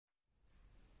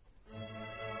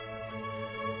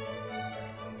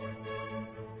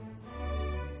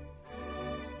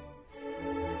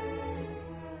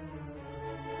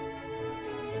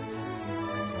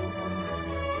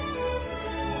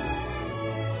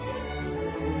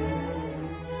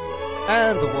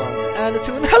And the one, and the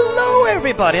two, and hello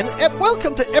everybody, and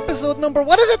welcome to episode number,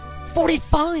 what is it?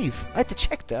 45. I had to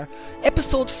check there.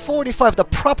 Episode 45, the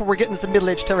proper, we're getting into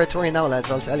middle-aged territory now, lads,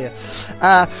 I'll tell you.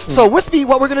 So with me,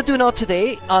 what we're going to do now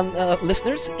today, on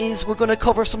listeners, is we're going to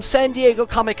cover some San Diego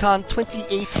Comic-Con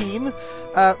 2018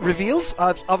 reveals.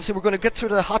 Obviously, we're going to get through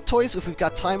the Hot Toys. If we've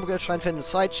got time, we're going to try and find a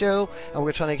sideshow, and we're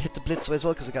going to try and hit the Blitz as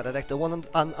well, because I got an Ecto 1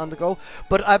 on the go.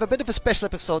 But I have a bit of a special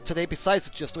episode today, besides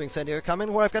just doing San Diego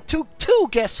Comic-Con, where I've got two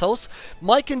guest hosts.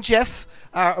 Mike and Jeff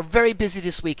are very busy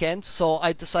this weekend, so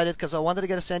I decided, because I wanted to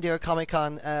get a San Diego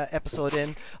Comic-Con episode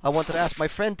in, I wanted to ask my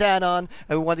friend Dan on,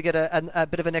 and we wanted to get a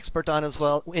bit of an expert on as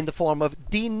well, in the form of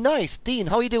Dean Knight. Dean,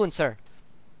 how are you doing, sir?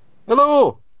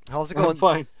 Hello! How's it going? I'm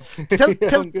fine.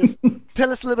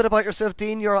 Tell us a little bit about yourself,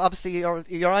 Dean. You're on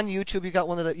YouTube.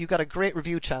 You got a great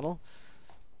review channel.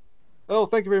 Oh,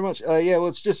 thank you very much. Well,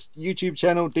 it's just YouTube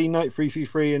channel, Dean Knight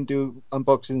 333, and do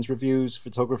unboxings, reviews,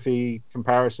 photography,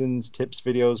 comparisons, tips,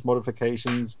 videos,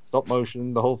 modifications, stop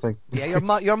motion, the whole thing. Yeah, your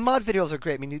mod videos are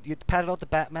great. I mean, you padded out the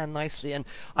Batman nicely, and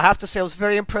I have to say I was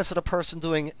very impressed with a person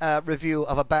doing a review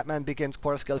of a Batman Begins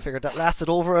quarter scale figure that lasted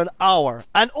over an hour.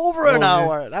 That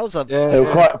was a... Yeah, there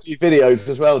were quite a few videos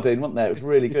as well, Dean, weren't there? It was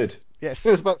really good. Yes.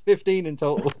 It was about 15 in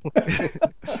total.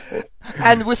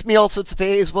 And with me also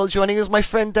today as well joining us my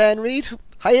friend Dan Reed.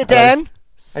 Hiya, Dan.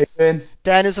 How you doing?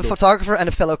 Dan is a photographer and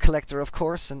a fellow collector, of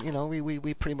course, and you know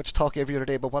we pretty much talk every other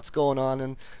day about what's going on,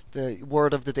 and the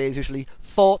word of the day is usually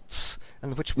thoughts,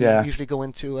 and which we usually go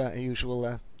into a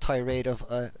usual tirade of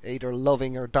either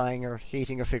loving or dying or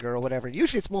hating a figure or whatever.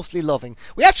 Usually it's mostly loving.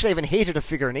 We actually haven't hated a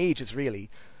figure in ages, really.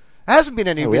 There hasn't been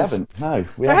any. No, we haven't. No,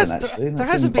 we haven't actually. There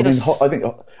hasn't been.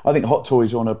 I think Hot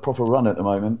Toys are on a proper run at the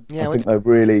moment. Yeah, I think they're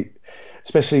really,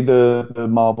 especially the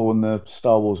Marvel and the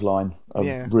Star Wars line,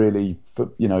 are really,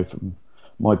 from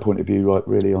my point of view, right,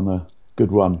 really on a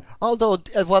good run. Although,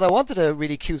 what I wanted to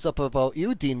really cuse up about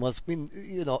you, Dean, was,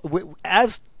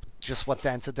 as just what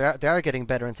Dan said, they are getting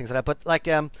better and things like that. But like,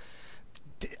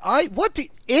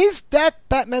 is that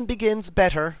Batman Begins a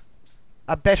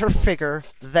better figure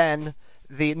than?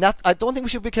 I don't think we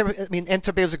should be comparing. I mean,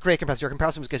 Enter Bay was a great comparison. Your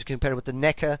comparison was good. You compare it with the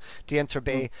NECA, the Enter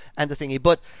Bay, and the thingy.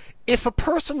 But if a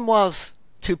person was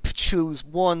to choose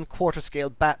one quarter scale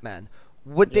Batman,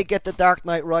 would they get the Dark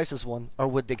Knight Rises one, or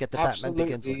would they get the Batman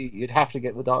Begins one? You'd have to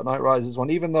get the Dark Knight Rises one,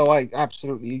 even though I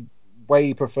absolutely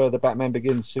way prefer the Batman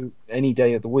Begins suit any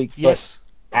day of the week. Yes. But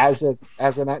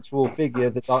as an actual figure,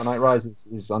 the Dark Knight Rises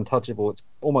is untouchable. It's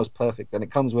almost perfect, and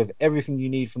it comes with everything you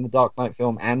need from the Dark Knight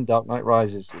film and Dark Knight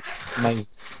Rises. It's amazing.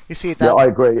 You see that? Yeah, I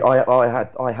agree. I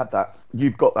had that.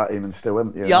 You've got that even still,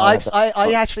 haven't you? Yeah,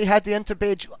 I actually had the Enter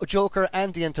Bay Joker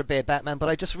and the Enter Bay Batman, but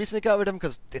I just recently got rid of them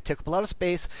because they took up a lot of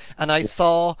space, and I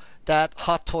saw that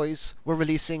Hot Toys were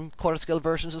releasing quarter scale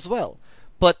versions as well.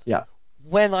 But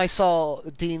when I saw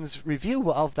Dean's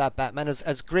review of that Batman,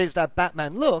 as great as that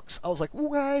Batman looks, I was like,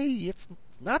 why? It's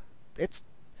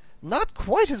not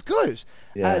quite as good.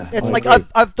 Yeah, it's like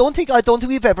I don't think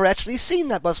we've ever actually seen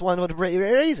that. That's why I want to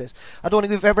raise it. I don't think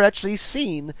we've ever actually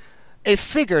seen a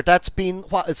figure that's been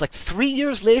it's like 3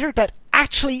 years later that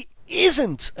actually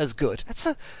isn't as good. That's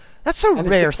a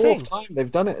rare thing. It's the fourth time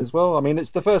they've done it as well. I mean, it's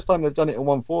the first time they've done it in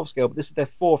 1/4 scale, but this is their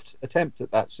fourth attempt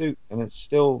at that suit, and there's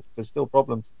still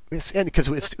problems. Because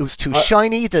it was too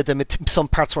shiny. Some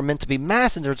parts were meant to be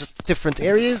matte, and there were just different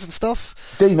areas and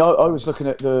stuff. Dean, I was looking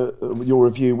at your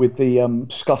review with the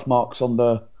scuff marks on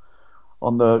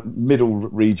the middle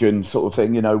region, sort of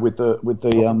thing. With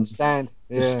the stand,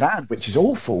 the stand, which is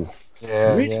awful.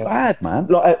 Yeah, really bad, man.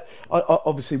 Like, I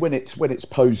obviously when it's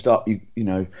posed up,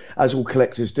 you as all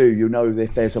collectors do,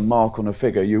 if there's a mark on a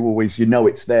figure, you know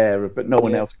it's there, but no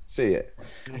one else can see it.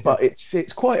 But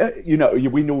it's quite we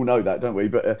all know that, don't we?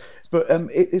 But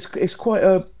it's quite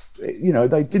a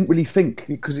they didn't really think,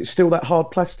 because it's still that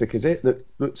hard plastic, is it?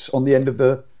 That's on the end of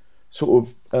the sort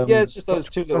of it's just those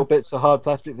two little bits of hard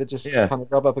plastic that just kind of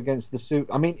rub up against the suit.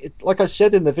 I mean, like I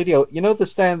said in the video, the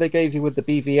stand they gave you with the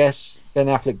BVS Ben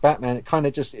Affleck Batman, it kind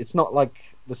of it's not like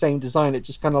the same design, it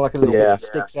just kind of like a little bit that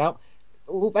sticks out.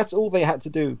 That's all they had to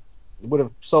do. It would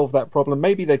have solved that problem.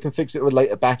 Maybe they can fix it with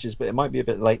later batches, but it might be a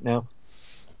bit late now.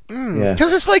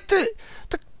 Because it's like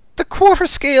the quarter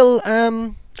scale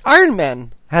Iron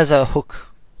Man has a hook,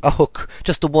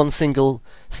 just the one single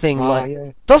thing,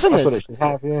 doesn't That's it? What it should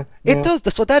have, It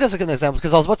does. So that is a good example,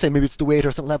 because I was about to say maybe it's the weight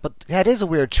or something like that, but it is a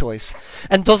weird choice.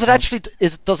 And does it actually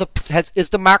is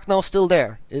the mark now still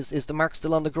there? Is the mark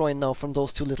still on the groin now from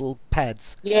those two little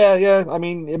pads? Yeah. I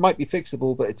mean, it might be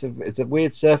fixable, but it's a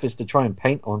weird surface to try and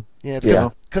paint on. Yeah,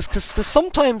 because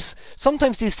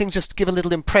sometimes these things just give a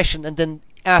little impression, and then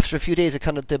after a few days,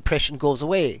 the impression goes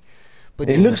away.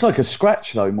 But it looks like a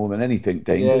scratch though, more than anything,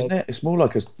 Dean, doesn't it? It's more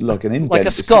like an indent. Like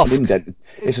a scuff. It's not an indent.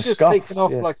 It's a just scuff. taken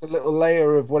off like a little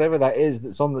layer of whatever that is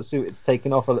that's on the suit. It's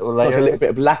taken off a little layer. Like a little bit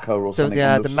of lacquer or something.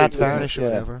 The matte suit, varnish or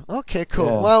whatever. Okay, cool.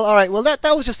 Yeah. Well, all right. Well, that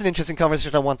was just an interesting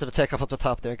conversation I wanted to take off the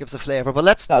top there. It gives a flavour. But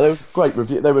let's. No, they were great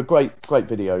review. They were great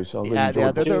videos. I really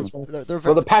enjoyed them. They're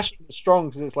well, the passion was strong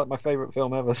because it's like my favourite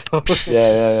film ever. So.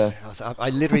 Yeah. I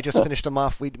literally just finished them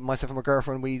off. Myself and my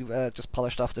girlfriend, we just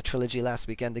polished off the trilogy last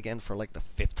weekend again for like the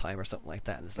 5th time or something like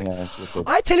that. And it's like,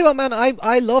 I tell you what, man,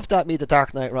 I love that. The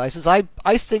Dark Knight Rises. I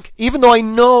think, even though I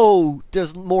know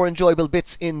there's more enjoyable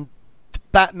bits in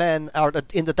Batman or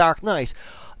in the Dark Knight,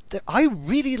 I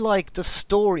really like the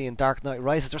story in Dark Knight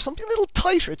Rises. There's something a little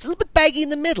tighter. It's a little bit baggy in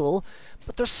the middle,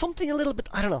 but there's something a little bit,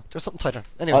 I don't know, there's something tighter.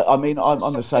 Anyway, I'm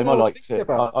the same. I liked it.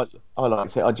 I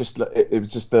liked it. It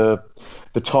was just the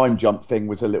time jump thing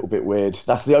was a little bit weird.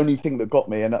 That's the only thing that got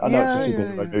me. And I know it's a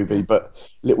superhero movie, but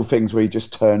little things where he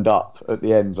just turned up at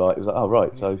the end, like it was like, oh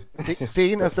right. So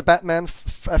Dean, as the Batman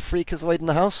freakazoid in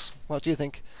the house, what do you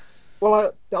think?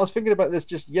 Well, I was thinking about this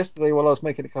just yesterday while I was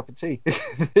making a cup of tea.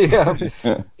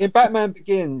 In Batman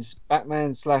Begins,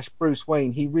 Batman/Bruce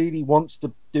Wayne, he really wants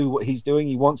to do what he's doing.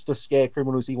 He wants to scare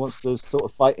criminals. He wants to sort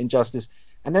of fight injustice.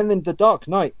 And then in The Dark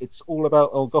Knight, it's all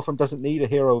about, Gotham doesn't need a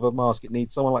hero with a mask. It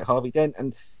needs someone like Harvey Dent.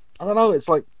 And I don't know, it's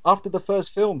like after the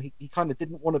first film, he kind of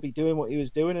didn't want to be doing what he was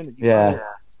doing. And you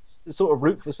sort of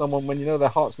root for someone when you know their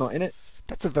heart's not in it.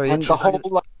 That's a very interesting. And the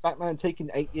whole Batman taking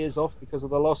 8 years off because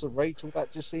of the loss of Rachel,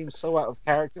 that just seems so out of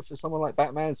character for someone like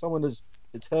Batman, someone as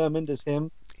determined as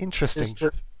him. Interesting.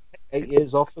 Just 8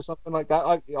 years off or something like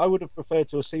that. I would have preferred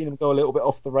to have seen him go a little bit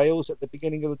off the rails at the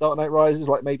beginning of The Dark Knight Rises,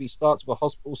 like maybe starts with a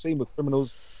hospital scene with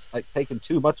criminals like taking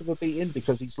too much of a beating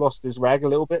because he's lost his rag a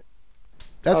little bit.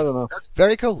 I don't know. That's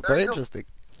very cool. Very interesting.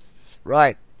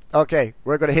 Right. Okay,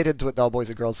 we're going to hit into it now, boys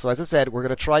and girls. So as I said, we're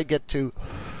going to try get to...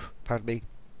 Pardon me.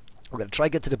 We're going to try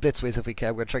get to the Blitzways if we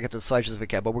can. We're going to try get to the sideshows if we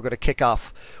can. But we're going to kick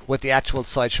off with the actual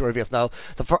sideshow reviews now.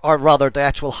 The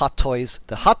actual hot toys.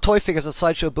 The hot toy figures at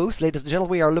Sideshow booth. Ladies and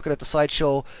gentlemen, we are looking at the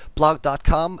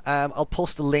sideshowblog.com. I'll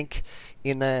post a link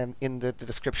in the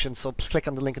description. So click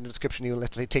on the link in the description. You'll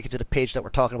literally take you to the page that we're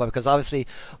talking about, because obviously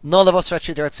none of us are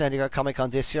actually there at San Diego Comic Con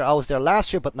this year. I was there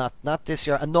last year, but not this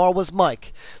year, and nor was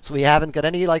Mike. So we haven't got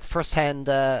any first-hand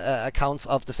accounts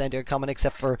of the San Diego Comic,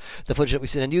 except for the footage that we've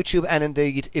seen on YouTube. And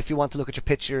indeed, if you want to look at your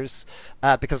pictures,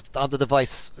 because on the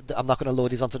device, I'm not going to load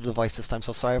these onto the device this time.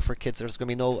 So sorry for kids, there's going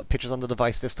to be no pictures on the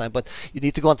device this time. But you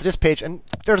need to go onto this page, and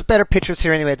there's better pictures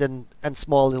here anyway and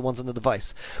smaller ones on the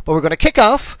device. But we're going to kick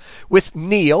off with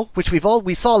Neo, which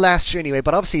we saw last year anyway,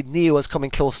 but obviously Neo is coming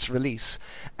close to release,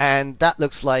 and that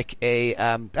looks like it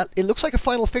looks like a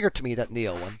final figure to me, that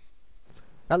Neo one.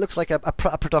 That looks like a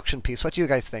production piece. What do you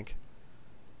guys think?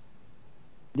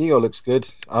 Neo looks good.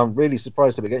 I'm really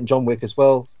surprised that we're getting John Wick as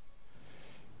well.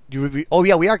 Oh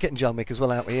yeah, we are getting John Wick as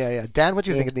well, aren't we? Yeah. Dan, what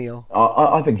do you think of Neo?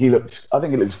 I think it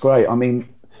looks great. I mean,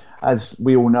 as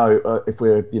we all know, if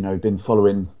we're been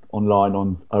following online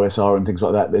on OSR and things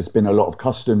like that, there's been a lot of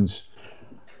customs,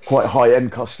 quite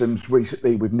high-end customs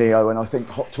recently with Neo, and I think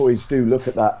Hot Toys do look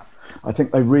at that. I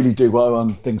think they really do well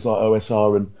on things like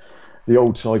OSR and the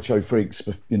old Sideshow Freaks,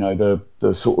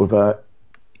 the sort of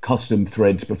custom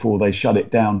threads before they shut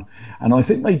it down. And I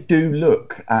think they do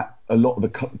look at a lot of the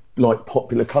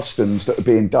popular customs that are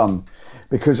being done,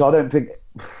 because I don't think,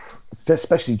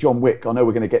 especially John Wick, I know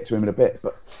we're going to get to him in a bit,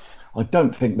 but I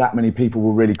don't think that many people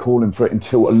were really calling for it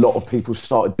until a lot of people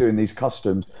started doing these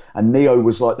customs. And Neo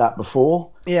was like that before,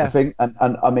 I think. And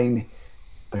I mean,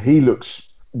 he looks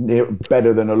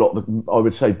better than a lot of I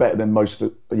would say better than most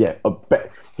of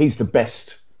he's the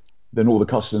best than all the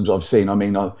customs I've seen. I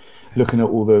mean, looking at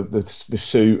all the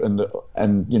suit and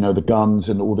the guns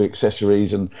and all the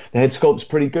accessories, and the head sculpt's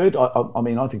pretty good. I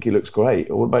mean, I think he looks great.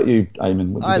 What about you,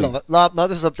 Eamon? I love it. No,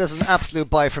 this is an absolute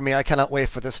buy for me. I cannot wait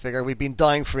for this figure. We've been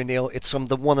dying for a Neo. It's from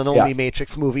the one and only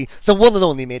Matrix movie. The one and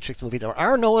only Matrix movie. There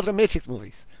are no other Matrix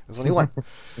movies. There's only one.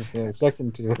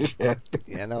 Second two.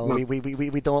 Yeah, no,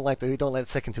 we don't like the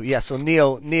second two. Yeah, so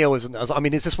Neo is. I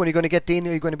mean, is this one you're going to get, Dean?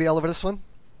 Are you going to be all over this one?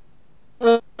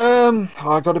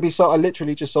 I got to be I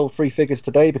literally just sold 3 figures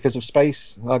today because of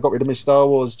space. I got rid of my Star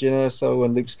Wars, Jyn Erso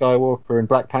and Luke Skywalker and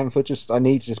Black Panther. I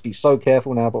need to just be so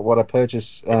careful now about what I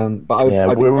purchase. But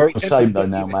I'd be very the same though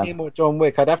now, man. Him or John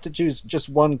Wick. I'd have to choose just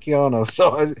one Keanu,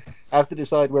 so I have to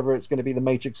decide whether it's going to be The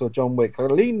Matrix or John Wick. I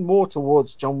lean more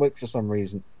towards John Wick for some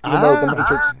reason, even though The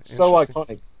Matrix is so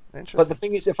iconic. But the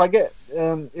thing is, if I get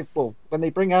when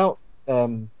they bring out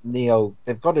Neo,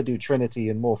 they've got to do Trinity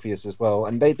and Morpheus as well,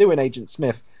 and they do an Agent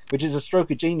Smith, which is a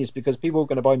stroke of genius because people are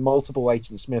going to buy multiple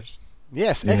Agent Smiths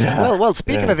Yes, excellent. Yeah. Well.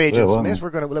 Speaking Yeah, of Agent well, Smith,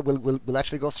 we'll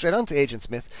actually go straight on to Agent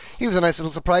Smith. He was a nice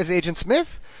little surprise, Agent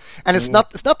Smith, and it's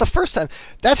not the first time.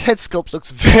 That head sculpt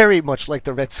looks very much like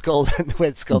the Red Skull and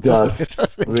Red Skull. It does.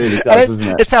 Doesn't it? It really does, And doesn't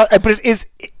it? It's out, but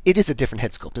it is a different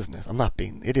head sculpt, isn't it? I'm not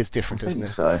being. It is different, isn't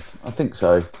it? I think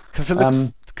so. Because it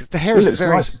looks. Cause the hair It is looks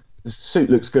very. nice. The suit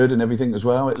looks good and everything as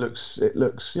well. It looks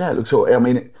all right. I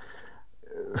mean,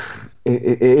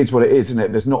 it is what it is, isn't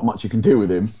it? There's not much you can do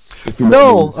with him.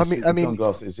 No, I mean,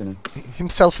 sunglasses,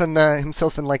 himself and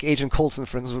like Agent Coulson,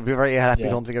 for instance, would be very happy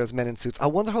at home to get his men in suits. I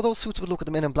wonder how those suits would look with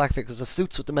the Men in Black figures. The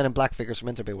suits with the Men in Black figures from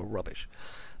Interbay were rubbish.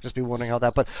 Just be wondering how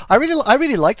that. But I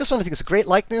really like this one. I think it's a great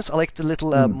likeness. I like the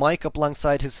little mic up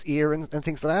alongside his ear and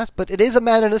things like that. But it is a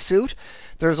man in a suit.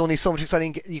 There's only so much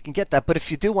exciting you can get that. But if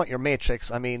you do want your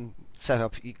Matrix, I mean, set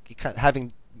up, you can't,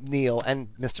 having Neo and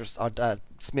Mr.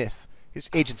 Smith, his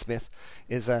Agent Smith,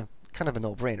 is kind of a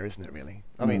no-brainer, isn't it? Really.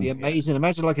 I mean, it'd be amazing.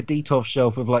 Imagine like a Detolf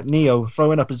shelf with like Neo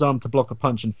throwing up his arm to block a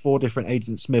punch and 4 different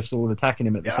Agent Smiths all attacking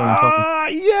him at the same time.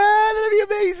 Yeah, that'd be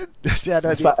amazing.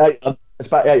 It's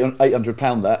about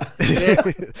 £800 that.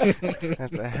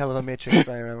 That's a hell of a Matrix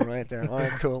diorama right there. All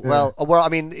right, cool. Well, I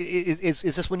mean, is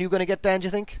this one you're going to get, Dan? Do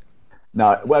you think?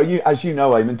 No, well, as you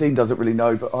know, Eamon, Dean doesn't really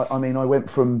know, but I mean, I went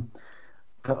from.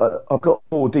 I've got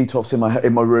 4 Detolfs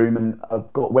in my room, and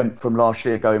went from last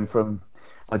year going from.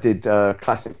 I did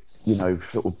classic,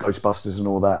 sort of Ghostbusters and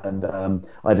all that, and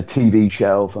I had a TV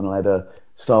shelf, and I had a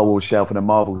Star Wars shelf and a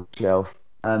Marvel shelf,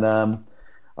 and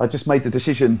I just made the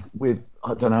decision with,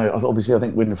 I don't know, obviously I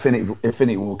think when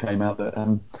Infinity War came out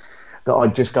that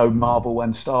I'd just go Marvel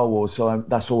and Star Wars, so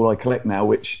that's all I collect now,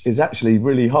 which is actually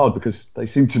really hard because they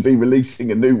seem to be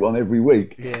releasing a new one every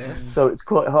week. Yes. So it's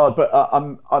quite hard, but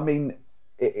I mean,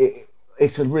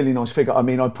 it's a really nice figure. I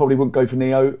mean, I probably wouldn't go for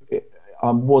Neo.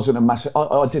 Wasn't a massive.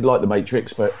 I did like the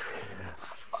Matrix, but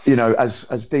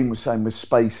as Dean was saying, with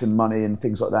space and money and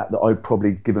things like that I'd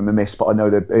probably give him a miss. But I know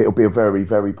that it'll be a very,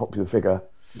 very popular figure.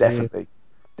 Definitely.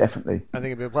 I think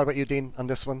it'd be. What about you, Dean, on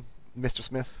this one, Mr.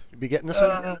 Smith? You be getting this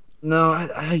one? No,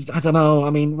 I don't know.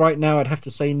 I mean, right now I'd have to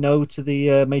say no to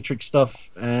the Matrix stuff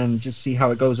and just see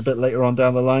how it goes a bit later on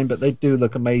down the line. But they do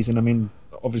look amazing. I mean,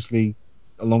 obviously,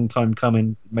 a long time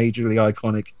coming, majorly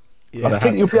iconic. Yeah. I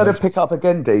think you'll be able to pick up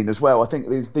again, Dean, as well. I think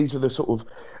these are the sort of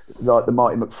like the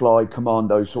Marty McFly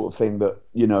Commando sort of thing that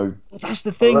Well, that's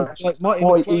the thing. Like Marty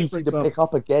quite McFly, easy to pick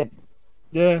up again.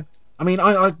 Yeah. I mean,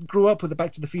 I grew up with the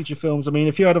Back to the Future films. I mean,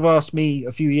 if you had have asked me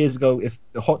a few years ago if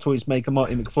the Hot Toys make a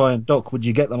Marty McFly and Doc, would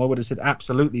you get them? I would have said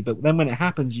absolutely. But then when it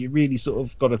happens, you really sort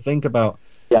of got to think about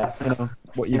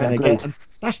what you're going to get. And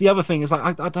that's the other thing is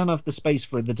like I don't have the space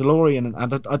for the DeLorean, and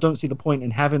I don't see the point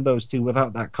in having those two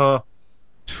without that car.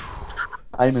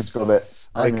 Eamon's got it.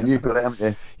 Eamon, you've got it, haven't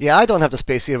you? Yeah, I don't have the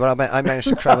space here, but I managed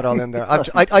to cram it all in there.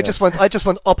 I just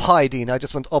went up high, Dean. I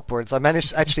just went upwards. I managed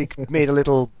to actually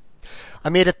I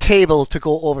made a table to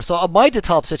go over. So my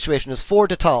Detolf situation is 4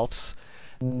 Detolfs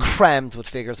crammed with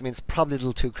figures. I mean, it's probably a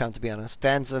little too crammed, to be honest.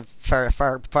 Dan's a far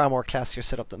more classier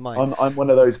setup than mine. I'm one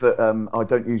of those that I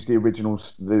don't use the original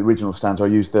stands. I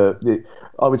use the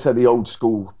I would say the old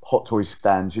school Hot Toys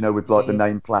stands, with like the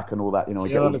name plaque and all that.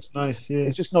 That looks nice. Yeah,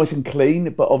 it's just nice and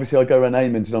clean. But obviously, I go around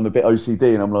Eamon's and I'm a bit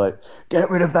OCD, and I'm like, get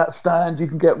rid of that stand. You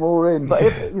can get more in. But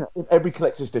every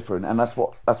collector's different, and that's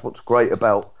what's great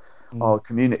about our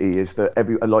community is that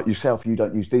like yourself, you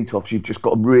don't use Detolfs. You've just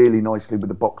got them really nicely with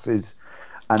the boxes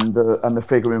and the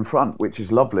figure in front, which is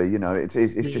lovely.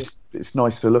 It's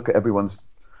nice to look at everyone's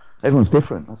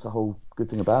different. That's the whole good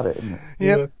thing about it, isn't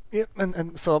it? Yep.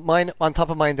 And so mine, on top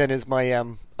of mine then is my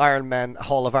Iron Man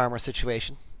Hall of Armor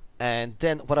situation. And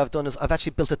then what I've done is I've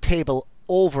actually built a table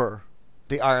over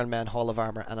the Iron Man Hall of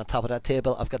Armor, and on top of that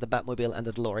table I've got the Batmobile and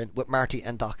the DeLorean with Marty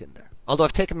and Doc in there. Although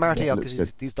I've taken Marty out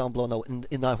because he's down below now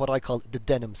in what I call the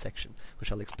denim section, which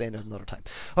I'll explain at another time.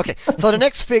 Okay, so the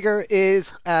next figure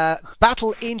is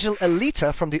Battle Angel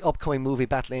Alita from the upcoming movie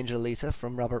Battle Angel Alita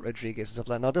from Robert Rodriguez and stuff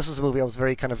like that. Now this is a movie I was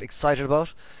very kind of excited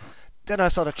about. Then I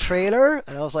saw the trailer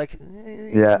and I was like,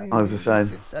 yeah, I was the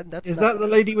same. Is that the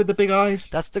lady with the big eyes?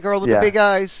 That's the girl with the big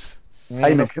eyes.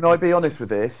 Eamon, can I be honest with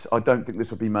this? I don't think this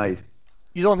will be made.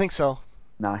 You don't think so?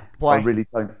 No. Why? I really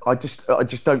don't. I just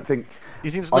don't think.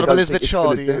 You think it's not Elizabeth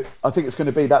Shaw, do you? I think it's going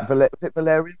to be that. Was it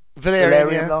Valerian?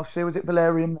 Valerian last year. Was it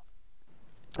Valerian?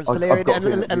 It was Valerian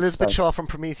and Elizabeth Shaw from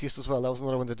Prometheus as well. That was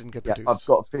another one that didn't get produced. I've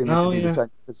got a feeling this will be the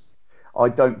same because I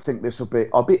don't think this will be.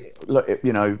 Look,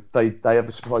 they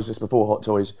ever surprised us before Hot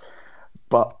Toys,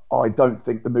 but I don't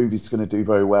think the movie's going to do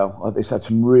very well. It's had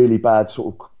some really bad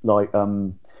sort of like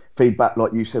feedback,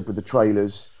 like you said with the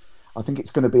trailers. I think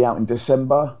it's going to be out in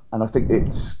December, and I think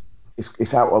it's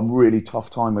it's out on really tough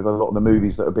time with a lot of the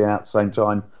movies that are being out at the same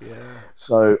time. Yeah.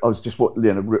 So I was just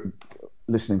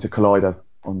listening to Collider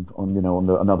on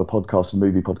another podcast, a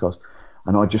movie podcast,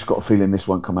 and I just got a feeling this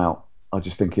won't come out. I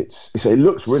just think it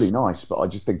looks really nice, but I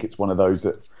just think it's one of those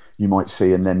that you might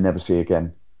see and then never see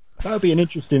again. That would be an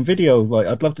interesting video. Like,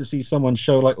 I'd love to see someone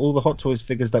show like all the Hot Toys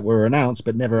figures that were announced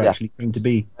but never actually came to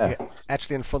be. Yeah,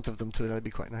 actually in front of them too. That'd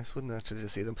be quite nice, wouldn't it, to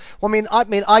see them? Well,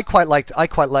 I quite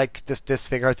like this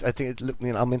figure. I think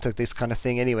I'm into this kind of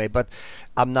thing anyway, but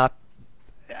I'm not.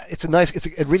 It's a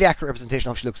really accurate representation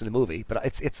of how she looks in the movie, but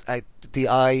the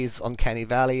eyes, uncanny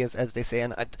valley, as they say,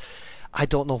 and I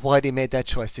don't know why they made that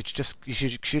choice. It's just you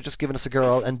should just given us a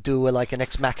girl and do like an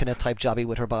ex machina type jobby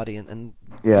with her body, and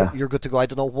you're good to go. I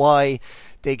don't know why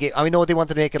they gave. I know they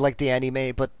wanted to make it like the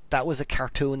anime, but that was a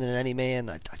cartoon and an anime, and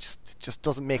it just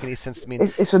doesn't make any sense to me.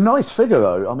 It's a nice figure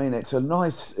though. I mean, it's a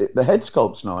nice. The head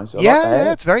sculpt's nice.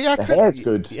 Yeah, it's very accurate. The hair's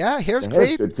good. Yeah, hair's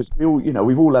great. Good because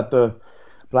we've all had the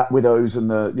Black Widows and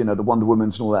the the Wonder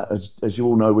Womans and all that, as you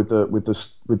all know, with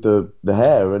the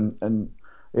hair and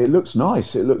it looks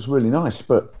nice. It looks really nice,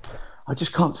 but I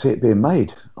just can't see it being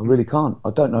made. I really can't.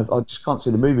 I don't know. I just can't see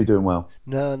the movie doing well.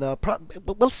 No. But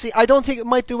we'll see. I don't think it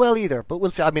might do well either. But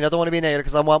we'll see. I mean, I don't want to be negative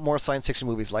because I want more science fiction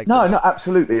movies like this. No,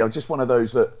 absolutely. I'm just one of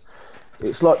those that.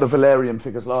 It's like the Valerian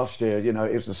figures last year.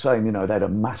 It was the same. They had a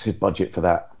massive budget for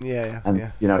that. Yeah. And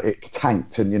it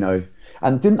tanked, and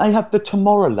and didn't they have the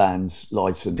Tomorrowland's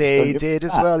license? They did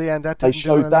as well. Yeah, and that didn't they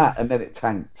showed do that, and then it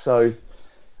tanked. So.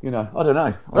 I don't know.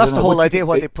 Well, that's the whole idea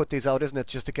why they put these out, isn't it?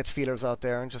 Just to get feelers out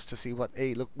there and just to see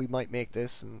hey, look, we might make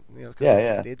this, and they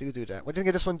do that. What do you think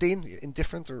of this one, Dean?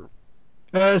 Indifferent or?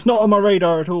 It's not on my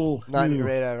radar at all. Not on your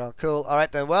radar at all. Cool. All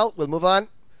right then. Well, we'll move on.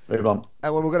 Move on.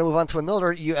 And we're going to move on to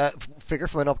another figure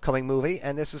from an upcoming movie,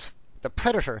 and this is the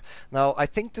Predator. Now, I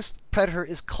think this Predator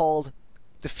is called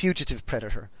the Fugitive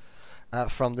Predator.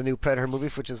 From the new Predator movie,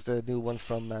 which is the new one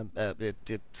from the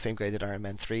same guy that Iron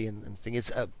Man 3, and the thing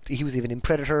is, he was even in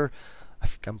Predator.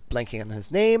 I'm blanking on his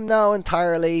name now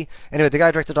entirely. Anyway, the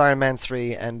guy directed Iron Man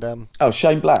 3, and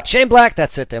Shane Black. Shane Black,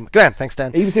 that's it. Grant, thanks,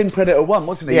 Dan. He was in Predator 1,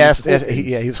 wasn't he? Yes,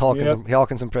 he was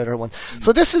Hawkins in Predator 1.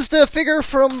 So this is the figure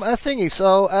from Thingy.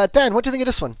 So Dan, what do you think of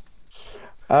this one?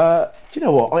 Do you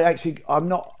know what?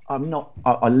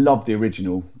 I love the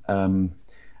original.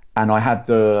 And I had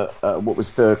what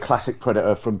was the classic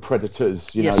Predator from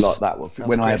Predators, like that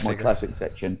when I had my classic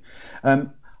section. I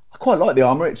quite like the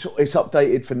armor. It's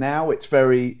updated for now. It's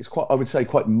quite, I would say,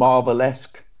 quite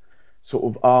Marvel-esque sort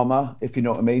of armor, if you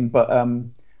know what I mean. But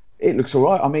it looks all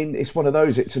right. I mean, it's one of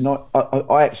those.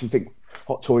 I actually think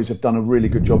Hot Toys have done a really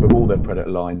good job with all their Predator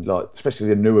line, like especially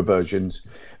the newer versions.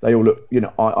 They all look.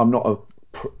 I'm not a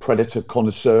Predator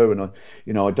connoisseur, and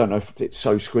I don't know if it's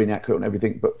so screen accurate and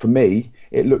everything, but for me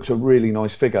it looks a really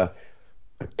nice figure.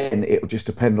 Again, it will just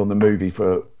depend on the movie.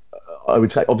 I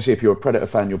would say obviously if you're a Predator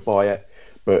fan you'll buy it,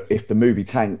 but if the movie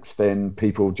tanks then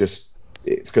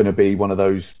it's going to be one of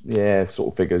those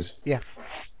sort of figures. Yeah.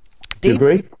 Do you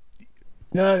agree?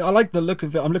 No, I like the look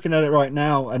of it. I'm looking at it right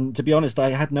now, and to be honest,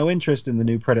 I had no interest in the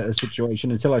new Predator situation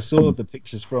until I saw the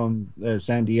pictures from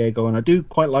San Diego, and I do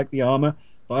quite like the armor.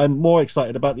 I'm more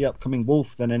excited about the upcoming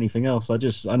Wolf than anything else. I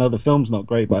know the film's not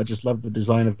great, but I just love the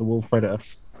design of the Wolf Predator.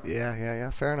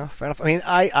 Yeah. Fair enough. I mean,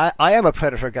 I am a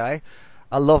Predator guy.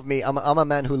 I'm a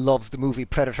man who loves the movie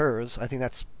Predators. I think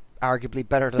that's arguably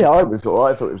better than. Yeah, I was all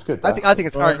right. I thought it was good. I think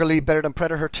it's arguably better than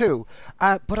Predator 2.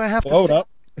 But I have to hold up.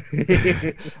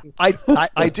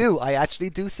 I do. I actually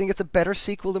do think it's a better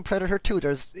sequel than Predator 2.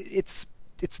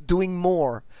 It's doing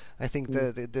more, I think,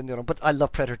 but I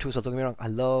love Predator 2, so don't get me wrong. I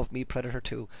love me Predator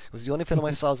 2. It was the only film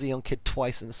I saw as a young kid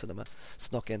twice in the cinema.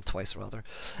 Snuck in twice, rather.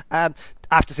 I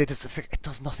have to say, it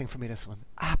does nothing for me, this one.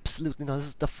 Absolutely not. This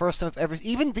is the first time I've ever...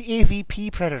 Even the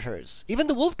AVP Predators, even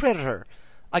the Wolf Predator,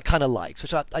 I kind of liked.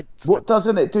 What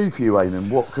doesn't it do for you, Eamon?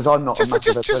 Because I'm not. I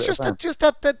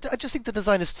just think the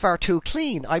design is far too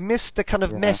clean. I miss the kind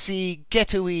of messy,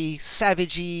 ghetto-y,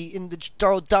 savagey, in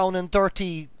the down and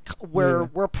dirty. We're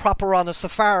proper on a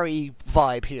safari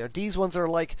vibe here. These ones are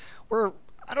like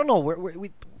I don't know.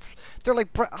 They're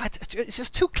like it's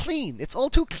just too clean. It's all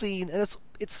too clean, and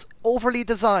it's overly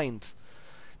designed.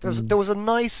 There was a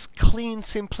nice, clean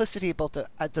simplicity about the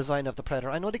design of the Predator.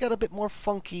 I know they got a bit more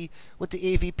funky with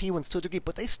the AVP ones to a degree,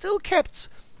 but they still kept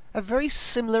a very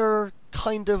similar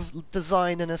kind of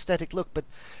design and aesthetic look. But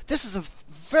this is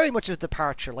very much a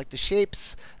departure. Like the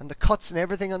shapes and the cuts and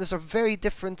everything on this are very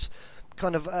different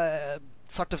kind of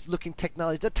sort of looking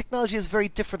technology. The technology is very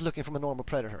different looking from a normal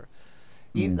Predator.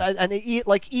 And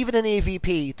like even in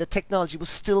AVP, the technology was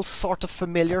still sort of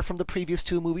familiar from the previous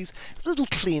two movies. It was a little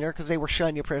cleaner because they were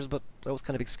shinier players, but that was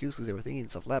kind of excuse because they were thinking and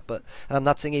stuff like that. But and I'm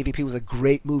not saying AVP was a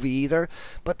great movie either,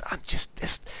 but I'm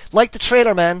just like the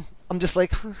trailer, man. I'm just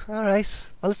like, all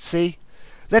right, well, let's see.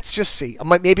 Let's just see.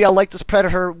 Maybe I'll like this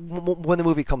Predator when the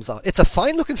movie comes out. It's a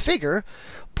fine looking figure,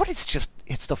 but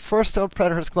it's the first time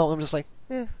Predator has come out. I'm just like,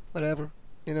 whatever,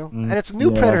 And it's a new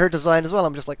Predator design as well.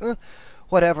 I'm just like,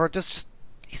 whatever. It's.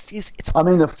 I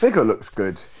mean, the figure looks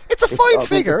good. It's a fine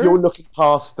figure. If you're looking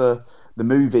past the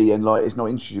movie and like it's not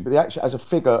interesting, but the actual as a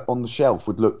figure on the shelf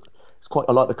would look. It's quite.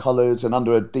 I like the colours, and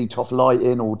under a DTOF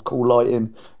lighting or cool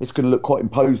lighting, it's going to look quite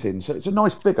imposing. So it's a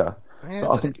nice figure. Yeah,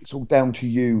 but I think it's all down to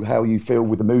you how you feel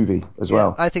with the movie as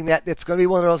well. I think that it's going to be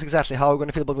one of those exactly how we're going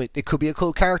to feel about it. It could be a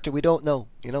cool character. We don't know.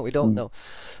 We don't know.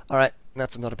 All right,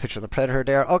 that's another picture of the Predator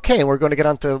there. Okay, and we're going to get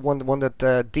on to one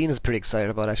that Dean is pretty excited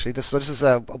about actually. This is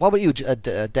what about you,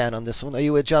 Dan, on this one? Are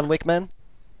you a John Wick man?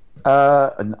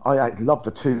 And I love the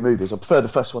two movies. I prefer the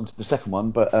first one to the second one,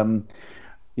 but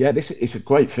yeah, this is a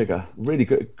great figure. Really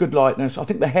good likeness. I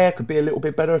think the hair could be a little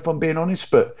bit better if I'm being honest,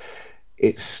 but.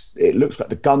 It looks like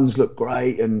the guns look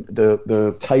great and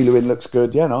the tailoring looks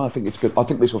good. Yeah, no, I think it's good. I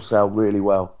think this will sell really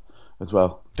well as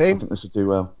well. Dane? I think this will do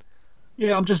well.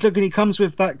 Yeah, I'm just looking. He comes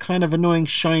with that kind of annoying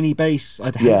shiny base.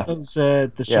 I'd hate those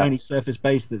the shiny surface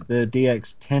base that the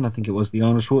DX10, I think it was the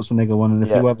Arnold Schwarzenegger one, and a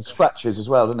few others. Scratches as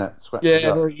well, doesn't it? Scratches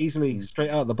very easily straight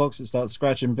out of the box it starts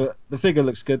scratching. But the figure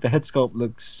looks good. The head sculpt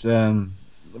looks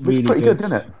really pretty good,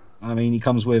 doesn't it? I mean, he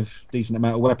comes with decent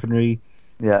amount of weaponry.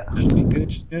 Yeah, should be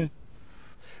good. Yeah.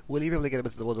 Will you be able to get him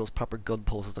into one of those proper gun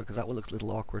poses though? Because that one looks a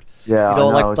little awkward. Yeah,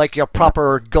 like your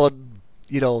proper gun,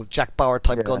 Jack Bauer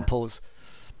type gun pose.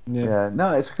 Yeah,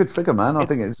 no, it's a good figure, man. I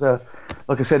think it's like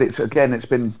I said, it's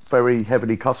been very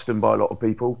heavily customed by a lot of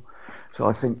people. So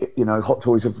I think Hot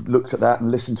Toys have looked at that and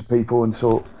listened to people and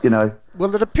thought,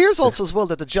 Well, it appears also as well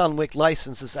that the John Wick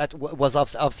license was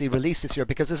obviously released this year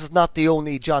because this is not the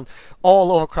only John.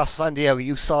 All over across San Diego,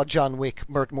 you saw John Wick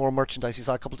more merchandise. You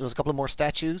saw there was a couple of more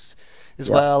statues as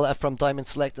well from Diamond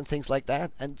Select and things like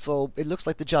that. And so it looks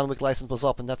like the John Wick license was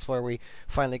up, and that's where we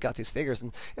finally got these figures.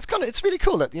 And it's really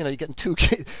cool that you're getting two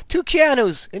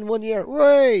Keanus in 1 year.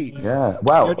 Way! Yeah,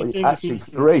 wow, actually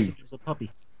three. As a puppy.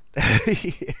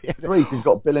 Three. He's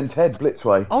got Bill and Ted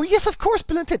Blitzway. Oh yes, of course,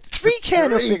 Bill and Ted. Three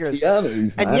Keanu figures.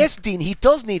 Keanus, and yes, Dean, he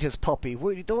does need his puppy.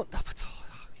 You don't.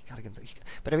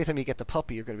 But every time you get the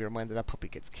puppy, you're going to be reminded that puppy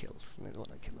gets killed.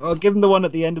 Oh, give him the one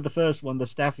at the end of the first one, the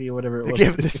Staffy or whatever it was.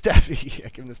 Give him the Staffy. Yeah,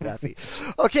 give him the Staffy.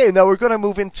 Okay, now we're going to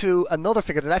move into another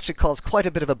figure that actually caused quite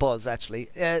a bit of a buzz, actually,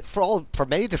 for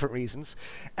many different reasons,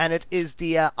 and it is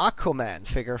the Aquaman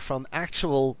figure from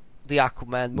the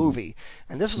Aquaman movie.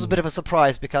 And this was a bit of a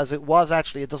surprise because it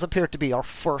does appear to be our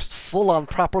first full-on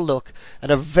proper look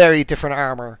at a very different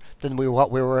armor than we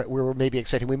were maybe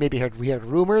expecting. We had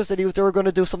rumors that they were going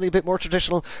to do something a bit more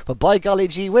traditional, but by golly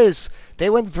gee whiz, they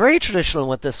went very traditional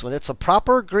with this one. It's a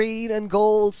proper green and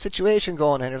gold situation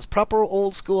going on. It's proper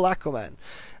old school Aquaman.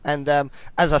 And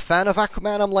as a fan of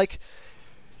Aquaman, I'm like,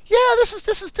 yeah,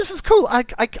 this is cool.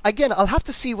 Again, I'll have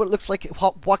to see what it looks like,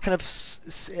 what kind of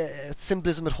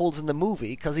symbolism it holds in the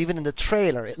movie. Because even in the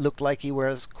trailer, it looked like he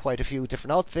wears quite a few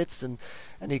different outfits, and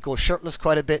he goes shirtless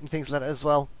quite a bit and things like that as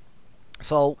well.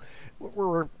 So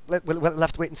we'll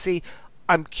have to wait and see.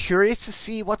 I'm curious to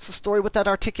see what's the story with that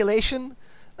articulation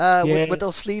with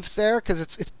those sleeves there,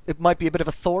 because it might be a bit of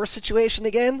a Thor situation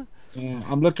again. Yeah,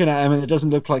 I'm looking at him, and it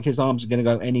doesn't look like his arms are going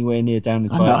to go anywhere near down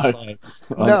his side.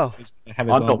 No, I'm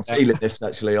not feeling this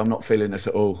actually. I'm not feeling this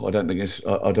at all. I don't think it's.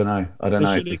 I don't know.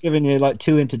 They should have given you like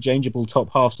two interchangeable top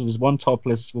halves. There was one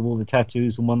topless with all the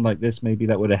tattoos, and one like this. Maybe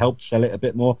that would have helped sell it a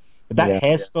bit more. But that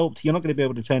hair sculpt, you're not going to be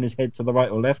able to turn his head to the right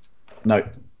or left. No.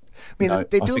 I mean,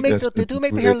 they do make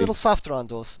the hair a little softer on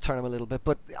those, turn them a little bit,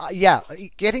 but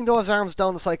getting those arms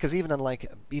down the side, because even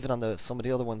on some of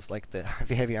the other ones, like the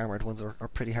heavy armored ones, are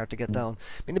pretty hard to get down.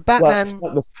 I mean, the Batman,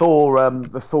 the Thor,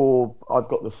 I've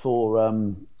got the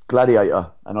Thor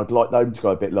Gladiator, and I'd like them to go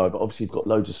a bit low, but obviously he's got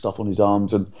loads of stuff on his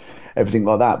arms and everything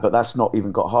like that, but that's not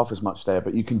even got half as much there.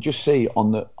 But you can just see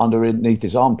underneath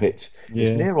his armpits,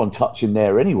 it's near on touching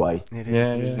there anyway. It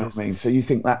is. You know what I mean? So you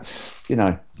think that's,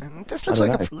 And this looks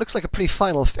like a pretty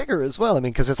final figure as well. I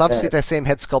mean, because it's obviously the same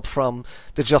head sculpt from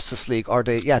the Justice League, or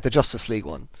the Justice League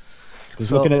one.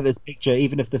 Because looking at this picture,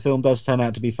 even if the film does turn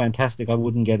out to be fantastic, I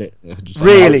wouldn't get it.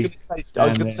 Really? I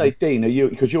was going to say, Dean,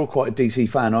 because you're quite a DC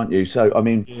fan, aren't you? So, I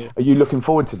mean, are you looking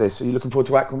forward to this? Are you looking forward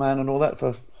to Aquaman and all that?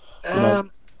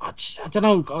 I don't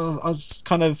know. I was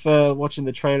kind of watching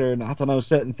the trailer, and I don't know,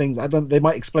 certain things. They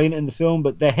might explain it in the film,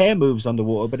 but their hair moves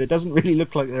underwater, but it doesn't really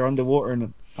look like they're underwater.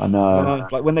 And I I know. don't know,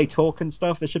 like when they talk and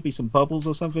stuff, there should be some bubbles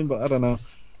or something, but I don't know.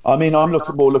 I mean, I'm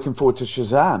looking forward to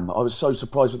Shazam. I was so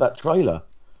surprised with that trailer.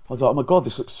 I was like, oh my god,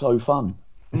 this looks so fun.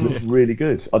 It looks really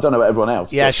good. I don't know about everyone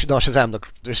else, Yeah, but no, Shazam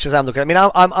look. I mean,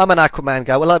 I'm an Aquaman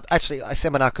guy. Well, I say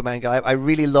I'm an Aquaman guy. I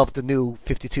really loved the new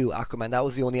 52 Aquaman. That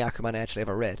was the only Aquaman I actually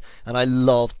ever read, and I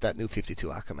loved that new 52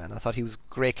 Aquaman. I thought he was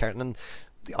a great character, and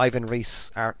the Ivan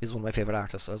Reis art is one of my favorite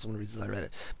artists. So that's one of the reasons I read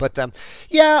it. But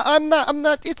yeah, I'm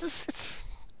not. It's.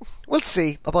 We'll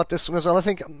see about this one as well.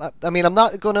 I'm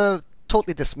not going to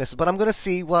totally dismiss it, but I'm going to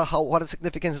see what its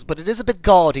significance is. But it is a bit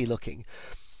gaudy looking.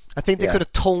 I think they Yeah. could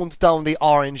have toned down the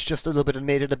orange just a little bit and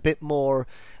made it a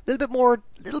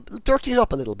little dirty it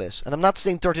up a little bit. And I'm not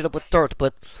saying dirty it up with dirt,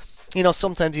 but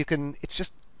sometimes you can.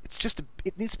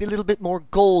 It needs to be a little bit more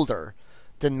golder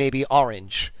than maybe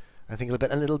orange. I think a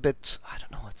little bit. I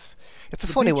don't know. It's a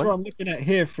The funny picture one. I'm looking at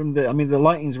here the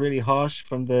lighting's really harsh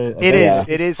from the. It is. Yeah.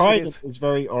 It is. Pride It is. is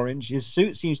very orange. His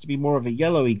suit seems to be more of a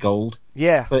yellowy gold,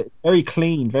 Yeah. but very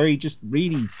clean, just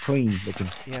really clean looking.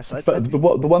 Yes. but the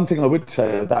one thing I would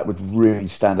say that would really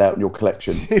stand out in your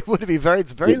collection. It would be very.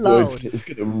 It's very It loud. would. It's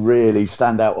going to really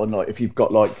stand out on like if you've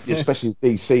got like especially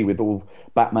DC with all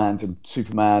Batman's and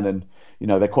Superman and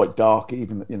they're quite dark.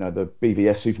 Even the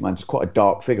BVS Superman's quite a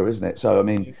dark figure, isn't it? So I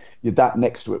mean, that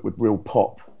next to it would real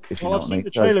pop. If you Well, know I've what I seen mean.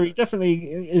 the So- trailer. He definitely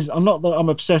is. I'm not that I'm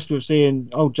obsessed with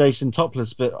seeing Jason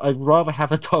topless, but I'd rather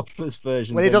have a topless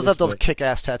version. Well, he than does have this those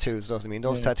kick-ass tattoos, doesn't he?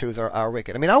 Those Yeah. tattoos are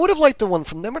wicked. I mean, I would have liked the one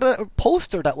from. Remember the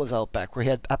poster that was out back where he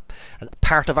had a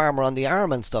part of armor on the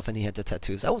arm and stuff, and he had the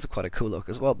tattoos. That was quite a cool look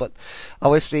as well. But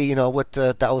obviously,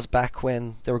 that was back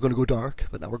when they were going to go dark,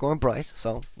 but now we're going bright.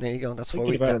 So there you go. That's where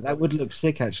Thinking about it, that would look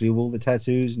sick actually, with all the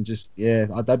tattoos and just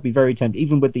I'd be very tempted.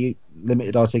 Even with the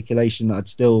limited articulation, I'd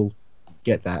still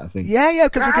get that. I think. Yeah,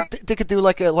 because they could do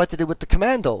like what they did with the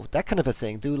Commando, that kind of a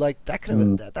thing. Do like that kind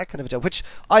of that kind of a job. Which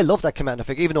I love that Commando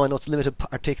figure, even though I know it's limited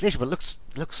articulation, but it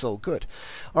looks so good.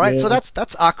 All right, Yeah. so that's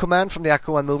Aquaman from the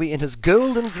Aquaman movie in his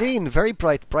gold and green, very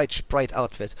bright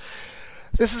outfit.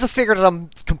 This is a figure that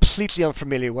I'm completely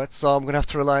unfamiliar with, so I'm going to have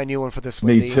to rely on you one for this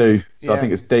one. Me Dean. too. So I Yeah.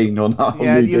 think it's Dean on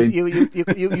Yeah, you,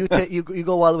 Dean. you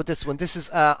go wild with this one. This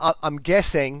is I'm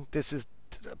guessing this is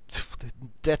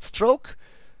Deathstroke,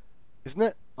 isn't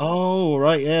it? Oh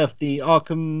right, yeah. The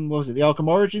Arkham, what was it? The Arkham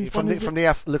Origins From one, the is from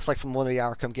it? the looks like from one of the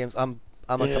Arkham games. I'm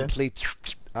a Yeah. complete.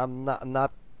 I'm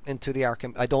not into the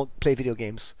Arkham. I don't play video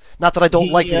games. Not that I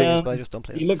don't like video games, but I just don't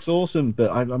play He them. looks awesome,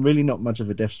 but I'm really not much of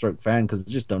a Deathstroke fan because I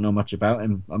just don't know much about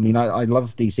him. I mean, I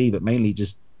love DC, but mainly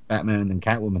just Batman and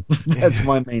Catwoman. That's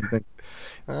my main thing.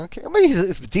 Okay, I mean he's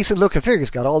a decent looking figure.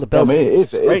 He's got all the I bells. mean, it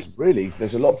is Great. really.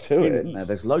 There's a lot to it. Really Isn't there? nice.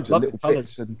 There's loads Love of little the colours.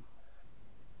 bits and.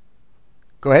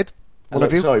 Go ahead. One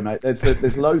of you. Sorry, mate.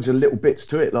 There's loads of little bits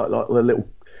to it, like the little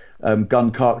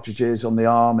gun cartridges on the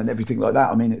arm and everything like that.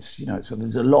 I mean,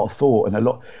 there's a lot of thought and a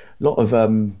lot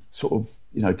of sort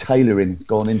of tailoring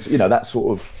gone into that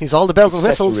sort of He's all the bells and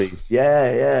whistles. accessories.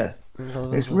 Yeah.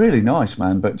 It's really nice,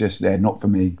 man, but just not for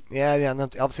me. Yeah. And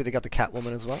obviously they got the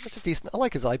Catwoman as well. It's a decent. I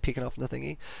like his eye peeking off in the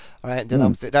thingy. All right, and then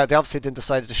obviously, they obviously then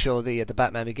decided to show the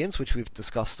Batman Begins, which we've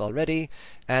discussed already,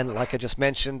 and like I just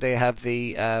mentioned, they have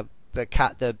the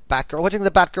Batgirl. What do you think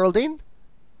of the Batgirl, Dean?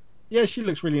 Yeah, she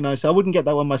looks really nice. I wouldn't get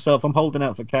that one myself. I'm holding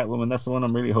out for Catwoman. That's the one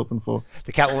I'm really hoping for.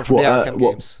 The Catwoman from What, the Arkham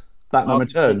what? games. Batman Arkham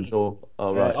Returns, City. or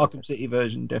right? Arkham City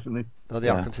version, definitely. Oh, the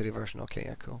Yeah. Arkham City version. Okay,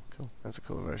 yeah, cool. That's a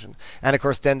cool version. And of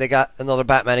course, then they got another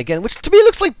Batman again, which to me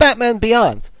looks like Batman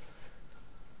Beyond.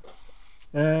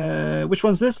 Which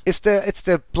one's this? It's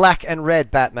the black and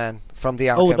red Batman from the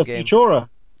Oh, Arkham the game. Futura.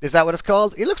 Is that what it's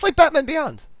called? It looks like Batman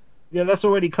Beyond. Yeah, that's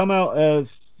already come out a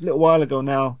little while ago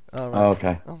now. All right. Oh,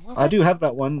 okay. Oh, well, I do have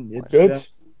that one. It's Good.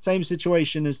 same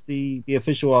situation as the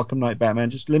official Arkham Knight Batman,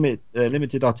 just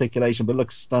limited articulation, but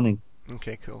looks stunning.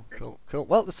 Okay, cool.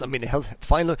 Well, I mean,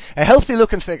 a healthy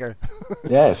looking figure.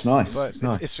 Yeah, it's nice. But It's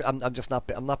nice. I'm just not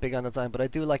big on design, but I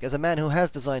do like, as a man who has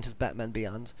designed his Batman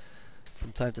Beyond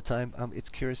from time to time, it's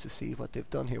curious to see what they've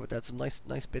done here with that. Some nice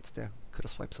bits there. Could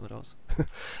have swiped some of those.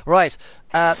 Right.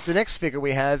 The next figure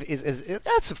we have is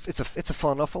it's a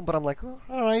fun enough one, but I'm like, oh,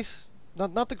 all right.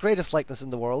 Not the greatest likeness in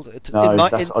the world, No, in my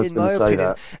I was gonna say opinion,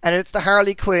 that. and it's the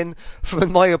Harley Quinn from,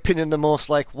 in my opinion, the most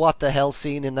like what the hell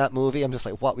scene in that movie. I'm just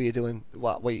like, what were you doing?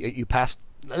 What you passed?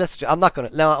 I'm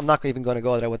not even going to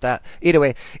go there with that. Either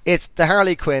way, it's the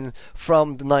Harley Quinn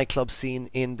from the nightclub scene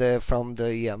from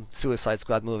the Suicide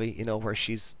Squad movie. Where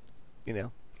she's,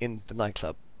 in the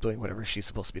nightclub doing whatever she's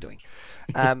supposed to be doing.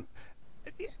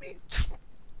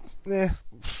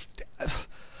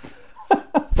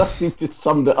 You've just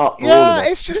summed it up. For all Yeah, of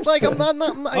us. it's just like I'm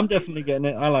I'm definitely getting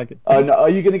it. I like it. No, are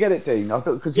you going to get it, Dean? I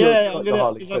thought because Yeah, like the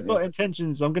Harley, because I've got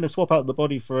intentions. I'm gonna swap out the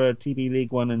body for a TB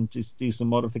League one and just do some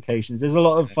modifications. There's a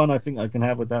lot of fun I think I can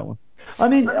have with that one. I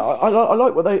mean, I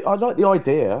like I like the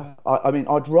idea. I mean,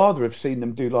 I'd rather have seen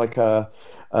them do like a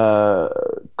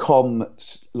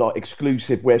like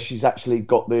exclusive where she's actually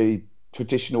got the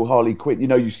traditional Harley Quinn.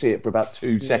 You see it for about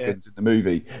 2 seconds in the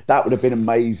movie. That would have been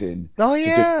amazing. Oh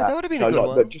yeah, that would have been a good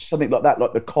one. Just something like that,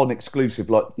 like the con exclusive,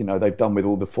 like they've done with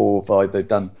all the 4 or 5 they've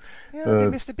done. Yeah, they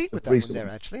missed a beat with that one there,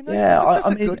 actually. Nice. Yeah, that's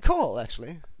a good call,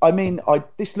 actually. I mean,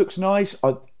 this looks nice.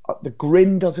 The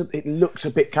grin doesn't. It looks a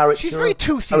bit caricature. She's very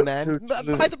toothy, man.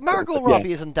 Margot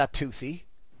Robbie isn't that toothy.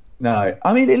 No,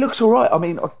 I mean it looks all right. I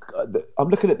mean, I'm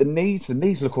looking at the knees. The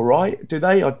knees look all right. Do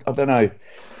they? I don't know.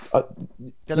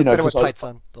 They look better with tights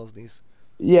on, those knees.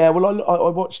 Yeah, well, I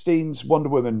watched Dean's Wonder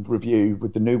Woman review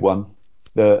with the new one,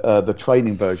 the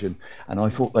training version, and I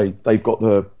thought they've got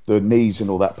the knees and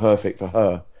all that perfect for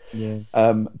her. Yeah.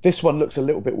 This one looks a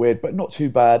little bit weird, but not too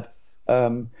bad.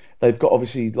 They've got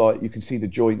obviously like you can see the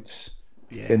joints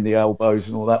in the elbows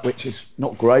and all that, which is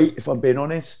not great if I'm being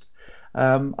honest.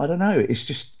 I don't know. It's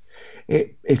just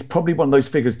it's probably one of those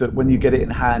figures that when you get it in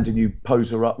hand and you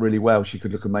pose her up really well, she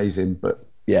could look amazing. But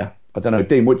yeah, I don't know.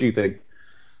 Dean, what do you think?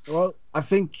 Well, I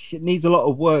think it needs a lot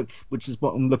of work, which is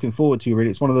what I'm looking forward to, really.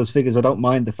 It's one of those figures I don't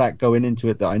mind the fact going into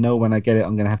it that I know when I get it,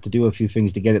 I'm going to have to do a few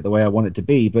things to get it the way I want it to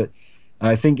be. But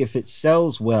I think if it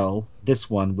sells well, this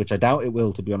one, which I doubt it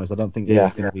will, to be honest, I don't think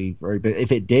it's going to be very big.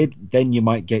 If it did, then you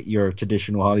might get your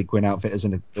traditional Harley Quinn outfit as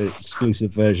an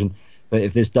exclusive version. But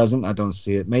if this doesn't, I don't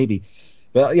see it. Maybe.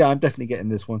 But yeah, I'm definitely getting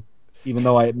this one. Even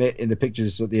though I admit in the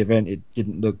pictures at the event, it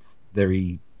didn't look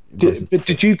very...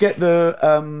 Did you get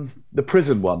the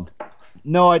prison one?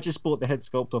 No, I just bought the head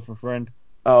sculpt off a friend.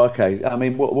 Oh, okay. I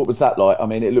mean, what was that like? I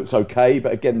mean, it looks okay,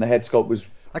 but again, the head sculpt was...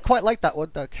 I quite like that one,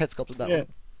 the head sculpt of that one.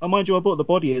 Oh, mind you, I bought the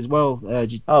body as well.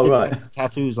 Right.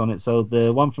 Tattoos on it. So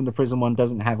the one from the prison one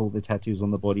doesn't have all the tattoos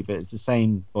on the body, but it's the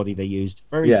same body they used.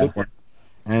 Very good one.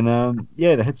 And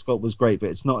the head sculpt was great, but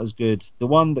it's not as good. The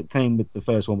one that came with the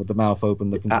first one with the mouth open,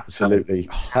 looking absolutely.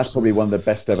 That's probably one of the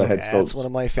best ever head sculpts. It's one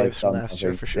of my favorites from last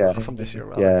year for sure. From this year,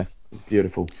 rather. Yeah,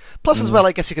 beautiful. Plus, as well,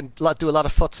 I guess you can do a lot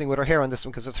of futzing with her hair on this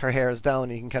one because her hair is down,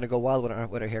 and you can kind of go wild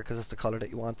with her hair because it's the color that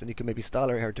you want, and you can maybe style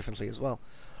her hair differently as well.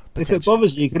 If it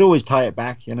bothers you, you could always tie it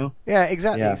back, you know. Yeah,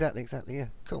 exactly. Yeah,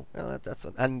 cool. That's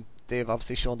and they've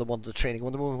obviously shown the training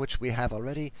Wonder Woman, which we have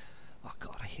already. Oh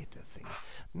God, I hate that thing.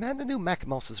 Man, the new Mac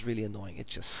mouse is really annoying. It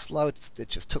just slowed. It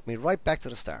just took me right back to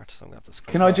the start. So I'm gonna have to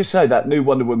scroll. Can I just say that new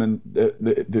Wonder Woman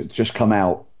that's just come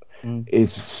out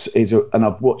is and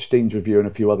I've watched Dean's review and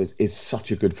a few others, is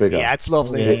such a good figure. Yeah, it's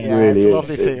lovely. It really it's a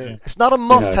lovely figure. It's not a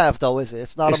must-have though, is it?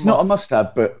 It's not a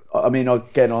must-have, but I mean,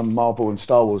 again, on Marvel and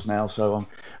Star Wars now, so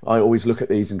I always look at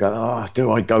these and go,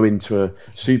 do I go into a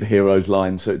superheroes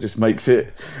line? So it just makes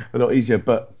it a lot easier.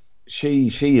 But she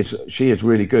is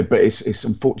really good. But it's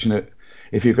unfortunate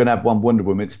if you're going to have one Wonder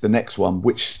Woman, it's the next one,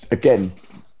 which again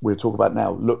we'll talk about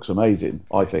now, looks amazing.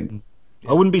 I think.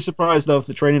 I wouldn't be surprised though if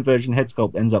the training version head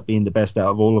sculpt ends up being the best out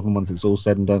of all of them once it's all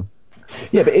said and done.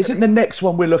 Yeah, but isn't the next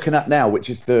one we're looking at now,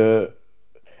 which is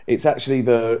it's actually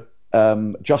the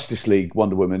Justice League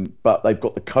Wonder Woman, but they've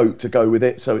got the coat to go with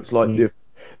it, so it's like the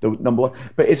number one.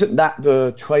 But isn't that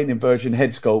the training version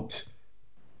head sculpt,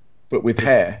 but with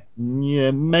hair?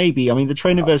 Yeah, maybe. I mean, the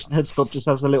training version head sculpt just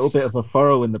has a little bit of a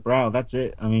furrow in the brow. That's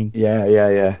it. I mean,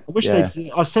 yeah. I wish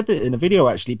I said it in a video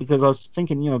actually because I was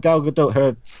thinking, Gal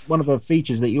Gadot, one of her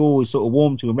features that you always sort of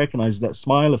warm to and recognise is that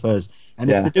smile of hers.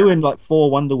 And if they're doing like 4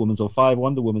 Wonder Womans or 5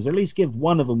 Wonder Womans, at least give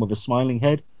one of them with a smiling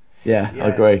head. Yeah, I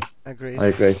agree. I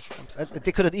agree.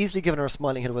 They could have easily given her a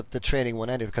smiling head with the training one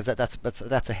anyway, because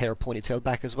that's a hair ponytail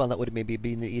back as well. That would have maybe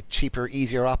been a cheaper,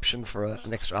 easier option for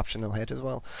an extra optional head as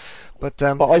well. But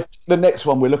the next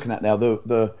one we're looking at now,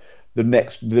 the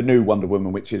new Wonder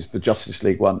Woman, which is the Justice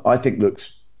League one, I think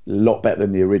looks a lot better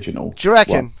than the original. Do you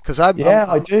reckon? Because I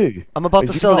do. I'm about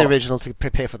to sell the original to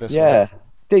pay for this one. Yeah.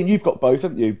 Dean, you've got both,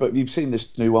 haven't you? But you've seen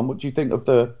this new one. What do you think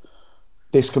of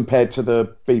this compared to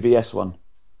the BVS one?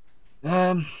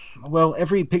 Well,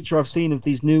 every picture I've seen of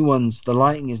these new ones, the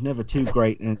lighting is never too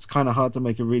great, and it's kind of hard to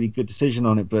make a really good decision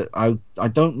on it. But I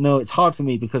don't know. It's hard for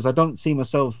me because I don't see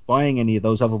myself buying any of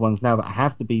those other ones now that I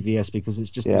have the BVS because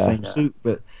it's just the same suit.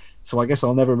 But so I guess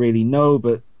I'll never really know.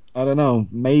 But I don't know.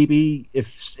 Maybe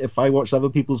if I watch other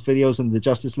people's videos and the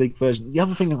Justice League version. The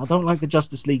other thing is I don't like the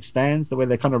Justice League stands, the way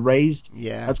they're kind of raised.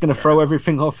 Yeah, that's going to throw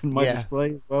everything off in my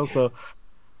display as well. So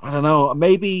I don't know.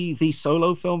 Maybe the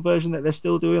solo film version that they're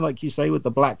still doing, like you say, with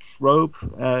the black robe.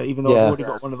 Even though I've already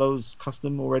got one of those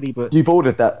custom already, but you've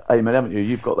ordered that, Eamon, haven't you?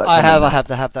 You've got that. I have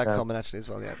to have that coming actually as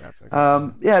well. Yeah, that's.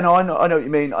 Yeah, no, I know what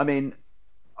you mean. I mean,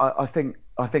 I think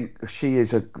she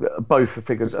is both the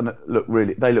figures and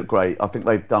they look great. I think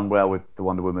they've done well with the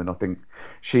Wonder Woman. I think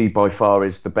she by far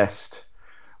is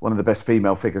one of the best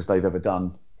female figures they've ever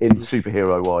done in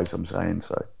superhero wise. I'm saying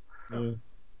so.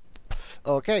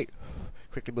 Okay,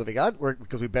 quickly moving on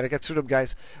because we better get through them,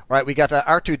 guys. All right, we got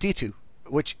R2D2,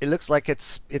 which it looks like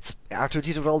it's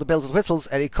R2D2 with all the bells and whistles,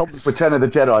 and he comes. Return of the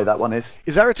Jedi, that one is.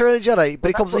 Is that Return of the Jedi? But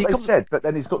he comes. Said, but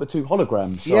then he's got the two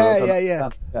holograms. So yeah.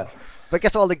 But I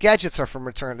guess all the gadgets are from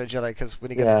Return of the Jedi because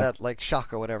when he gets that like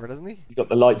shock or whatever, doesn't he? He's got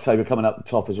the lightsaber coming up the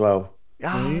top as well.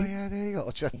 Oh yeah, there you go.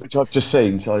 Which I've just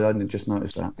seen, so I only just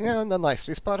noticed that. Yeah, no,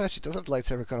 nicely spotted. Actually, does have the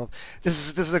lightsaber coming up.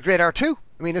 This is a great R2.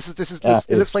 I mean, it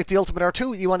looks like the ultimate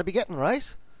R2 you want to be getting,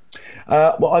 right?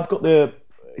 Well, I've got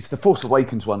it's the Force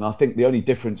Awakens one. I think the only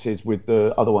difference is with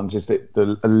the other ones is that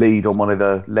the lead on one of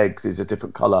the legs is a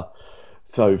different colour.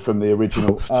 So from the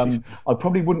original, I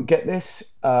probably wouldn't get this.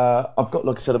 Like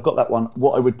I said, I've got that one.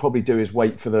 What I would probably do is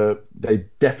wait for they're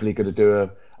definitely going to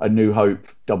do a New Hope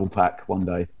double pack one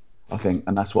day, I think,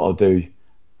 and that's what I'll do.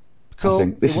 Cool. I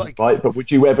think this is right. But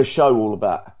would you ever show all of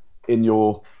that on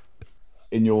your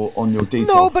detail?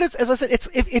 No, but it's, as I said, it's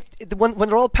when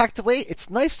they're all packed away, it's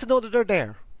nice to know that they're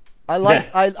there. I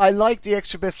like the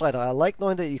extra bits like that. I like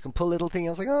knowing that you can pull little things. I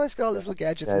was like, oh, it's got all these little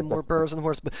gadgets and more burrs and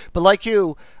horse. But like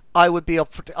you, I would be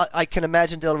up for. I can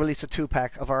imagine they'll release a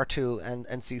 2-pack of R2 and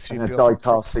C3PO. And a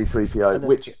die-cast C3PO,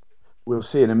 which we'll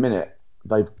see in a minute.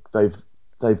 They've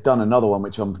done another one,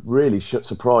 which I'm really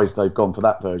surprised they've gone for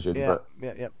that version. Yeah.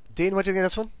 Dean, what do you think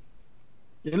of this one?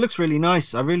 It looks really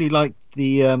nice. I really liked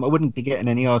the. I wouldn't be getting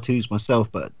any R2s myself,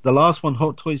 but the last one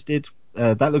Hot Toys did,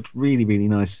 that looked really, really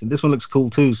nice. And this one looks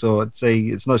cool too. So I'd say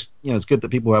it's not. It's good that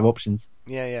people have options.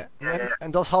 Yeah.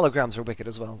 And those holograms are wicked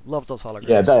as well. Love those holograms.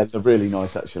 Yeah, they're really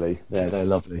nice actually. They're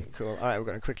lovely. Cool. All right, we're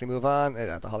going to quickly move on.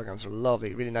 The holograms are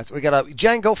lovely, really nice. We got a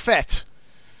Jango Fett,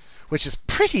 which is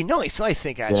pretty nice, I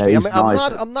think. Actually,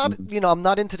 nice. I'm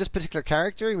not into this particular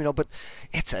character, but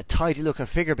it's a tidy looking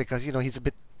figure because he's a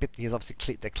bit. He's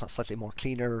obviously slightly more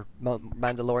cleaner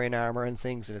Mandalorian armor and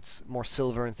things, and it's more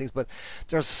silver and things. But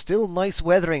there's still nice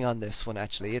weathering on this one.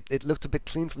 Actually, it looked a bit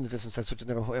clean from the distance, which is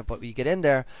never. But when you get in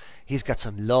there, he's got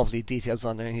some lovely details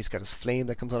on there, and he's got his flame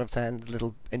that comes out of his hand,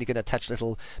 and you can attach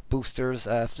little boosters,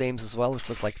 flames as well, which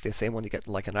look like the same one you get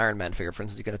like an Iron Man figure, for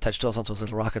instance. You can attach those onto those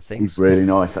little rocket things. He's really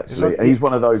nice, actually. He's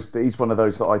one of those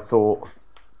that I thought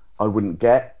I wouldn't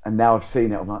get, and now I've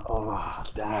seen it, I'm like, oh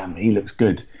damn, he looks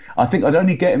good. I think I'd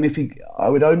only get him I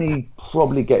would only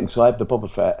probably get him because I have the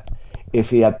Boba Fett if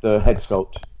he had the head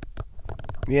sculpt.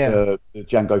 Yeah, the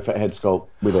Jango Fett head sculpt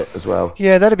with it as well.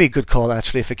 Yeah, that'd be a good call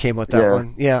actually if it came with that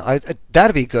one. Yeah,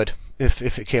 that'd be good if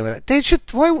it came with it. They should.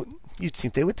 You'd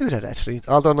think they would do that actually.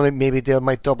 Although maybe they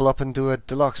might double up and do a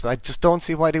deluxe, but I just don't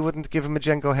see why they wouldn't give him a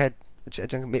Jango head.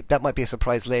 That might be a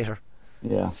surprise later.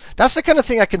 Yeah, that's the kind of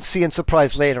thing I can see in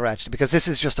surprise later actually, because this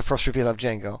is just the first reveal of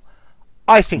Jango.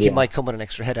 I think he might come with an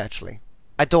extra head actually.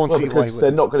 I don't see why he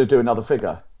they're not going to do another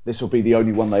figure. This will be the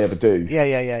only one they ever do.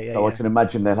 Yeah. So I can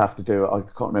imagine they'll have to do. I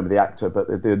can't remember the actor, but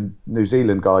the New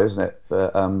Zealand guy, isn't it?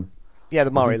 The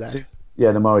Maori lad.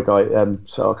 Yeah, the Maori guy.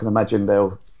 So I can imagine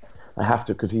they have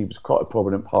to, because he was quite a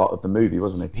prominent part of the movie,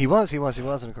 wasn't he? He was, and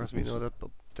of course we know that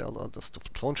the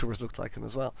stuff clone troopers looked like him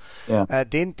as well. Yeah.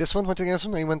 Dean, this one, what do you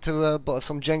think? You went to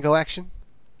some Jango action?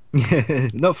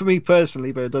 Not for me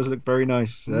personally, but it does look very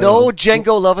nice. No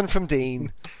Jango loving from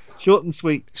Dean. Short and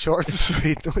sweet. No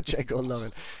Jango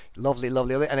loving. Lovely.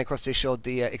 And of course they showed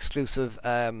the exclusive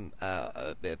Anakin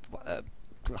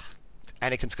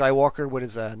Skywalker with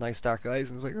his nice dark eyes,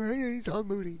 and it's like, oh, yeah, he's all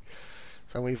moody.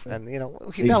 So he's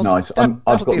nice. I've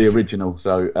got the original,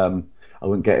 so I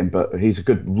wouldn't get him, but he's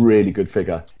a really good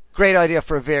figure. Great idea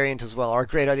for a variant as well, or a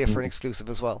great idea for an exclusive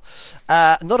as well.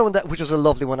 Another one which was a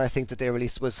lovely one, I think, that they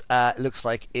released was looks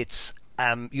like it's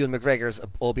Ewan McGregor's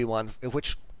Obi-Wan,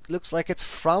 which looks like it's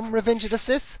from Revenge of the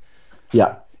Sith.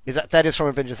 Yeah. That is from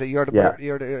Revenge of the Sith?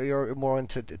 You're more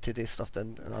into this stuff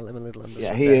than I'm a little.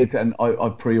 Yeah, he is, and I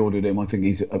pre-ordered him. I think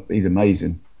he's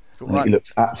amazing. I think he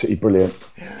looks absolutely brilliant.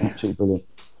 Absolutely brilliant.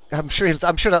 I'm sure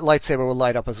that lightsaber will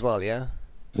light up as well. Yeah.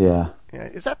 Yeah. Yeah.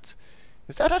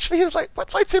 Is that actually his light? What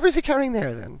lightsaber is he carrying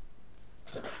there then?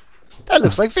 That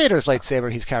looks like Vader's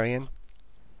lightsaber he's carrying.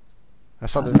 That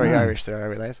sounded very Irish there, I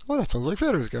realised. Oh, that sounds like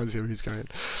Vader's lightsaber he's carrying.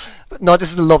 But no,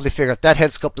 this is a lovely figure. That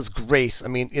head sculpt is great. I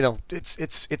mean,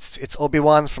 it's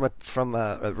Obi-Wan from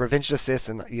Revenge of the Sith,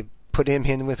 and you put him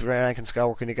in with Anakin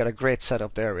Skywalker, and you got a great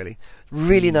setup there.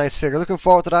 Really nice figure. Looking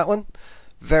forward to that one.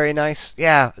 Very nice.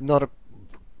 Yeah, not a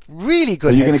really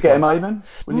good. Are you going to get him, Ivan?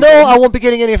 No, I won't be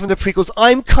getting any from the prequels.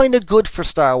 I'm kind of good for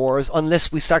Star Wars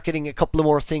unless we start getting a couple of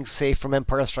more things, say from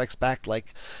Empire Strikes Back,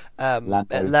 like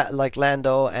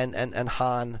Lando and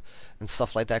Han and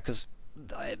stuff like that. Because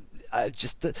I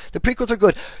just the prequels are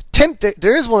good.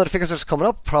 There is one of the figures that's coming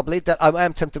up probably that I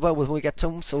am tempted by when we get to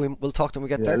them. So we'll talk to them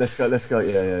when we get there. Let's go.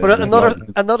 Yeah. But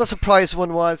another surprise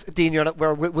one was Dean. You're not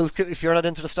where we'll if you're not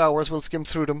into the Star Wars, we'll skim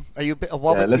through them. Are you?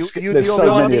 There's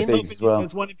so many of these as well.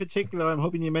 There's one in particular I'm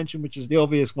hoping you mention, which is the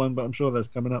obvious one, but I'm sure that's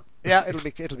coming up. Yeah, it'll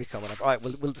be coming up. All right,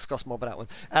 we'll discuss more about that one.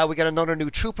 We got another new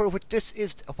trooper. Which this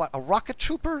is a rocket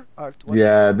trooper?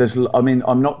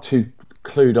 I'm not too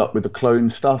clued up with the clone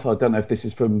stuff. I don't know if this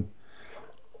is from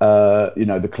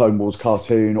the Clone Wars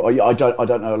cartoon. I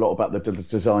don't know a lot about the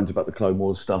designs about the Clone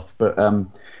Wars stuff, but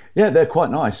they're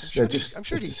quite nice. I'm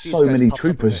sure these so many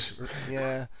troopers.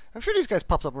 I'm sure these guys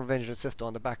popped up in Revenge of the Sith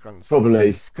in the background.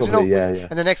 Probably, yeah.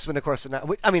 And the next one, of course,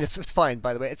 it's fine.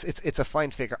 By the way, it's a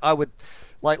fine figure. I would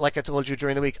like I told you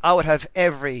during the week, I would have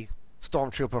every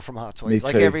Stormtrooper from Hot Toys,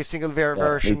 like every single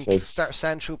version,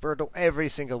 Sand Trooper, every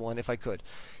single one if I could.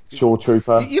 Shore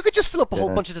Trooper. You could just fill up a whole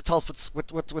bunch of the tulps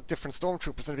with different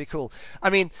Stormtroopers, and it'd be cool. I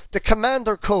mean, the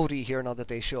Commander Cody here now that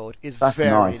they showed is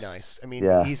very nice. I mean,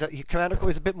 Commander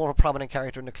Cody is a bit more of a prominent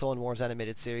character in the Clone Wars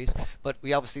animated series, but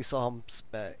we obviously saw him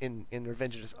in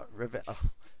Revenge of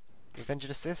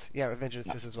the Sith. Yeah, Revenge of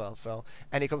the Sith as well. So,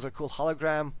 and he comes with a cool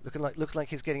hologram, looking like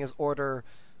he's getting his order.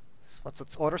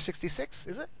 Order 66?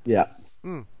 Is it? Yeah.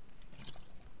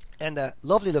 And a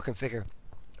lovely looking figure.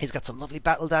 He's got some lovely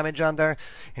battle damage on there, and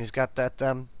he's got that.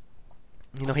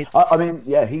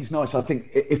 He's nice. I think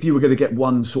if you were going to get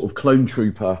one sort of clone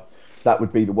trooper, that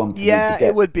would be the one.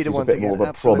 It would be the one to get. A bit more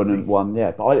of a prominent one, yeah.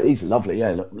 But he's lovely,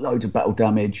 yeah. Loads of battle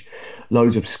damage,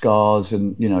 loads of scars,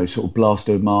 and sort of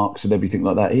blaster marks and everything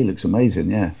like that. He looks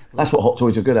amazing, yeah. That's what Hot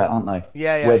Toys are good at, aren't they?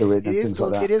 Yeah. Weathering and things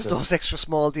like that. It is those extra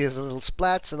small deals, the little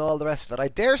splats and all the rest of it. I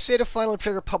dare say the final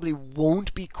figure probably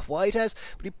won't be quite as,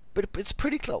 but it's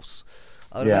pretty close.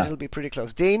 I would imagine it'll be pretty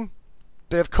close. Dean,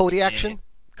 bit of Cody action.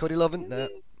 Cody loving.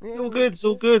 It's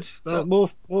all good. So, more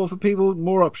for people,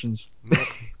 more options.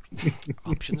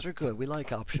 Options are good. We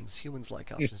like options. Humans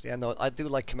like options. Yeah, no, I do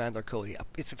like Commander Cody.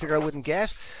 It's a figure I wouldn't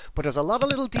get, but there's a lot of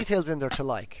little details in there to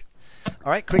like.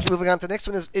 All right, quickly moving on to the next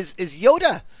one is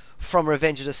Yoda from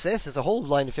Revenge of the Sith. There's a whole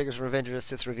line of figures from Revenge of the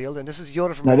Sith revealed, and this is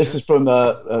Yoda from. No, this is from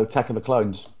Attack of the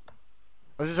Clones.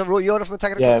 Oh, is this a Yoda from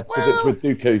Attack of the Clones? Yeah, because it's with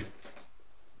Dooku.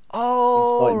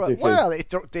 Oh, right. Well,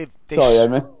 sorry, I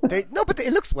mean. But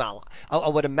it looks well. I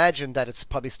would imagine that it's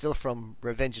probably still from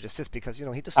Revenge of the Sith because he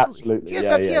does. Absolutely, he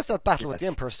has that battle with the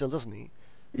Emperor still, doesn't he?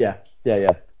 Yeah.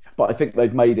 But I think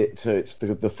they've made it to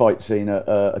the fight scene at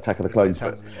Attack of the Clones.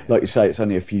 But like you say, it's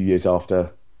only a few years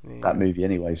after that movie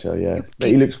anyway. So yeah, but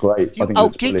he looks great. You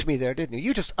out-geeked me there, didn't you?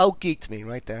 You just out-geeked me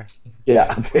right there.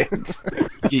 Yeah, I did.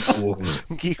 Geek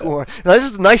War. Now this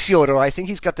is a nice Yoda. I think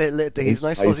he's got his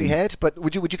nice fuzzy head. But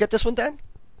would you get this one, Dan?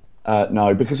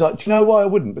 No, because do you know why I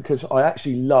wouldn't? Because I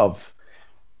actually love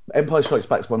Empire Strikes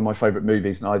Back. Is one of my favourite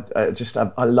movies, and I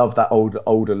love that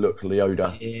older look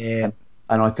Yoda. Yeah.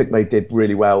 And I think they did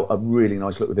really well. A really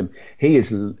nice look with him. He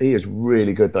is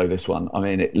really good though. This one. I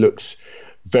mean, it looks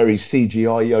very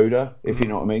CGI Yoda, if you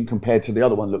know what I mean, compared to the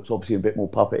other one. Looks obviously a bit more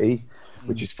puppety,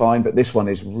 which is fine. But this one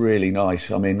is really nice.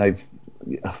 I mean, Great.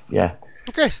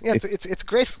 Yeah, it's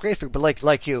great figure. But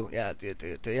like you, yeah,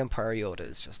 the Empire Yoda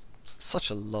is just such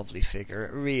a lovely figure.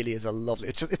 It really is a lovely.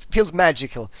 It feels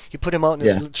magical. You put him out in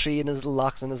his little tree and his little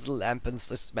locks and his little lamp, and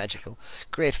it's magical.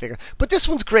 Great figure. But this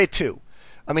one's great too.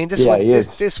 I mean,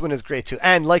 this one is great too.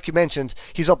 And like you mentioned,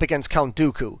 he's up against Count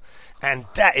Dooku, and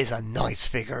that is a nice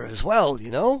figure as well.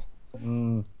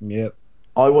 Yep.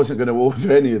 I wasn't going to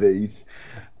order any of these.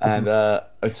 And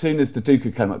as soon as the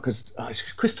Dooku came up, because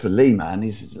it's Christopher Lee, man,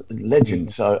 he's a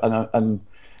legend. So and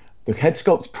the head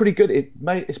sculpt's pretty good.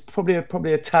 It's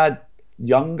probably a tad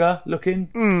younger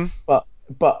looking, but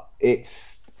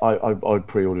it's I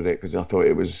pre-ordered it because I thought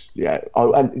it was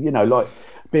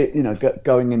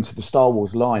going into the Star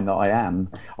Wars line that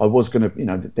I was going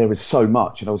to there was so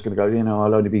much, and I was going to go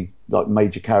I'll only be like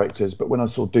major characters. But when I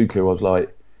saw Dooku, I was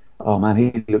like, oh man,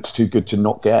 he looks too good to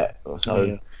not get.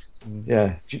 So.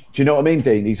 Yeah, do you know what I mean,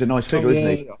 Dean? He's a nice figure,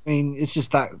 isn't he? I mean, it's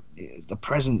just that the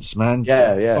presence, man.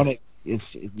 Yeah.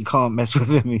 You can't mess with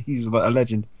him. He's like a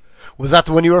legend. Was that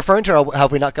the one you were referring to, or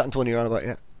have we not gotten to one you're on about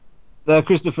yet? The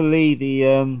Christopher Lee, the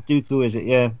Dooku, is it?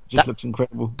 Yeah, looks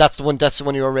incredible. That's the one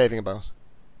you were raving about.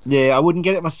 Yeah, I wouldn't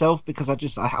get it myself because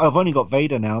I've only got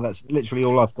Vader now. That's literally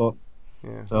all I've got.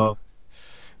 Yeah. So.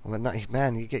 Well,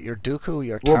 man, you get your Dooku,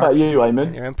 your What about Tarkin, you, Eamon?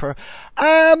 and your Emperor.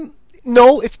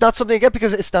 No, it's not something I get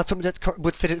because it's not something that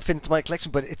would fit into my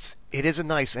collection. But it is a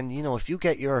nice, and if you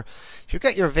get your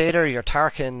Vader, your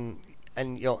Tarkin,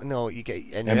 and you get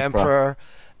your Emperor,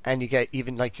 and you get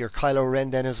even like your Kylo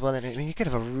Ren then as well. And I mean, you could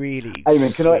have a really.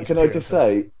 Eamon, can I just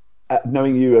say,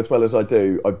 knowing you as well as I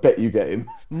do, I bet you get him.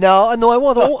 No, I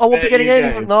won't. I won't be getting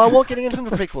anything from. him. No, I won't get anything from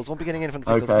the prequels. Won't be getting anything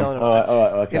from the prequels. Okay. No.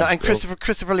 All right. Okay. And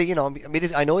Christopher Lee. I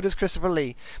mean, I know it is Christopher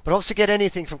Lee, but also get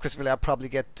anything from Christopher Lee, I'd probably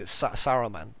get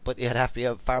Saruman. But it'd have to be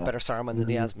a far better Saruman than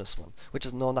the Asmus one, which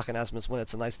is no knocking Asmus one.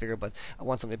 It's a nice figure, but I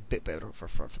want something a bit better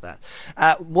for that.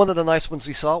 One of the nice ones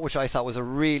we saw, which I thought was a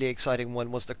really exciting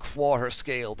one, was the quarter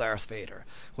scale Darth Vader,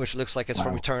 which looks like it's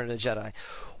from Return of the Jedi.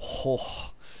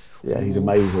 Oh. Yeah, he's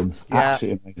amazing. Yeah.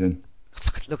 Absolutely amazing.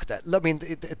 Look at that. I mean,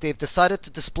 they've decided to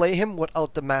display him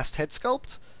without the masked head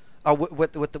sculpt, or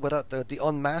without the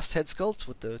unmasked head sculpt,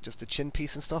 with just the chin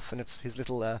piece and stuff, and it's his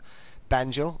little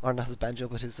banjo, or not his banjo,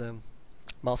 but his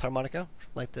mouth harmonica,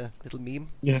 like the little meme.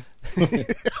 Yeah.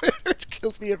 Which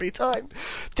kills me every time.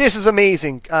 This is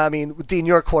amazing. I mean, Dean,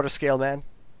 you're a quarter scale man.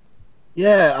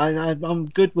 Yeah, I'm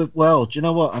good with. Well, do you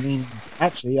know what? I mean,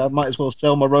 actually, I might as well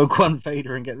sell my Rogue One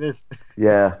Vader and get this.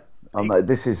 Yeah.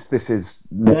 This is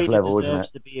next level, isn't it? He deserves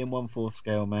to be in 1/4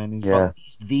 scale, man.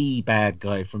 He's the bad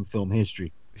guy from film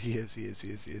history. He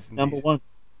is. Number one.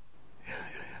 Yeah.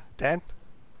 Dan?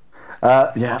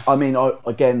 Yeah, I mean,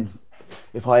 again,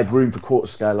 if I had room for quarter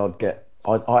scale, I'd get.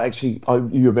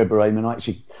 You remember,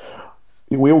 Eamon?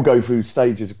 We all go through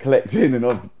stages of collecting, and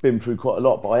I've been through quite a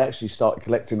lot. But I actually started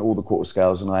collecting all the quarter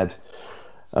scales, and I had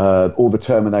all the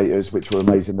Terminators, which were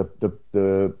amazing,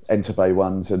 the Enter Bay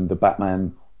ones, and the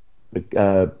Batman.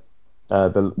 The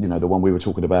one we were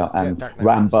talking about, and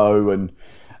Rambo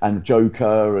and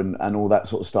Joker and all that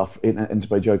sort of stuff in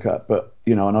Interbay Joker, but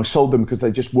and I sold them because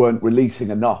they just weren't releasing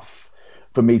enough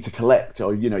for me to collect,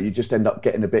 or you just end up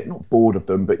getting a bit not bored of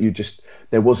them, but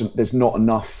there's not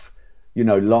enough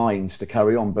lines to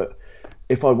carry on. But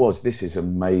if I was, this is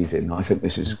amazing. I think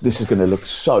this is going to look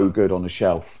so good on a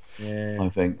shelf. Yeah. I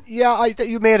think. Yeah,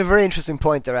 you made a very interesting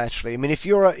point there. Actually, I mean, if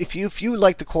you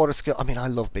like the quarter scale, I mean, I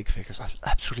love big figures. I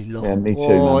absolutely love them. Me too.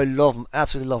 Oh, man. I love them,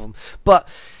 absolutely love them. But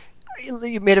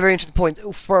you made a very interesting point.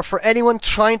 For anyone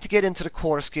trying to get into the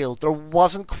quarter scale, there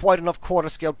wasn't quite enough quarter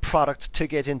scale product to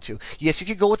get into. Yes, you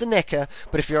could go with the NECA,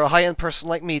 but if you're a high end person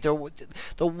like me, there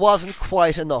wasn't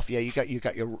quite enough. Yeah, you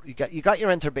got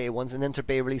your Enter Bay ones, and Enter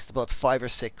Bay released about 5 or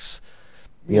 6,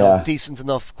 decent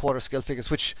enough quarter scale figures,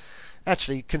 which.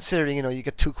 Actually, considering you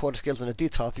get 2 quarter scales and a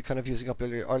Detolf, you're kind of using up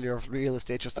all your real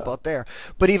estate just about there.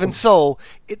 But even so,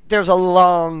 there's a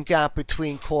long gap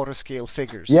between quarter scale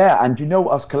figures. Yeah, and you know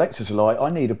what us collectors are like? I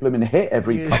need a blooming hit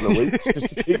every couple of weeks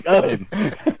just to keep going.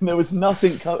 And there was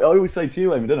nothing. I always say to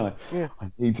you, Amy, don't I? Yeah. I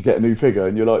need to get a new figure,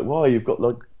 and you're like, "Why? You've got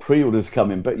like pre-orders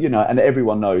coming." But and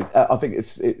everyone knows. I think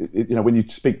it's when you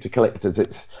speak to collectors,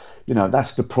 it's.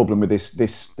 That's the problem with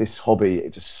this hobby.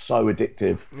 It's just so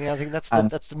addictive. Yeah, I think that's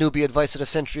the newbie advice of the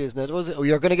century, isn't it?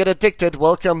 You're going to get addicted.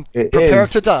 Welcome. It Prepare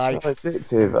is to die. so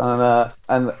addictive,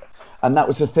 and that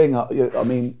was the thing. I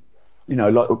mean,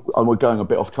 like we're going a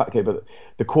bit off track here, but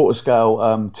the quarter scale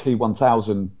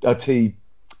T1000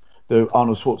 the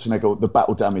Arnold Schwarzenegger, the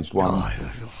battle damaged one,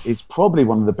 it's probably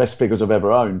one of the best figures I've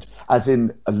ever owned, as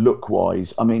in a look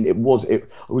wise. I mean, I was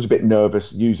a bit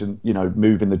nervous using,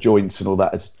 moving the joints and all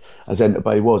that as Enter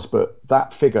Bay was, but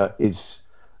that figure is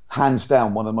hands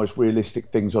down one of the most realistic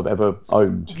things I've ever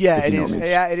owned. Yeah, it is.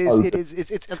 Yeah, it is. So, it is.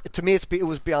 It's to me, it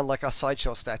was beyond like a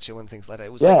sideshow statue and things like that.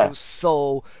 It was it was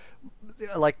so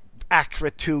like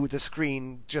accurate to the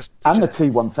screen. The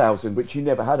T1000, which you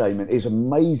never had, Eamon, is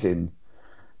amazing.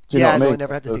 I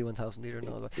never had the T1000 either.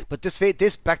 No, but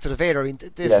this back to the Vader. I mean,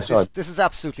 this is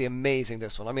absolutely amazing.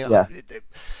 This one. I mean,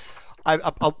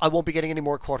 I won't be getting any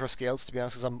more quarter scales, to be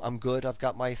honest, because I'm good. I've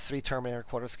got my 3 Terminator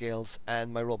quarter scales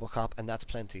and my RoboCop, and that's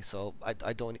plenty. So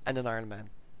I don't, and an Iron Man.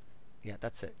 Yeah,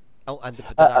 that's it. Oh, and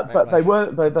but they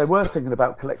were thinking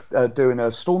about doing a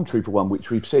Stormtrooper one, which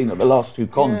we've seen at the last 2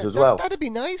 cons as well. That'd be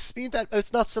nice. I mean,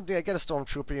 it's not something I get a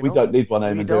Stormtrooper. We don't need one,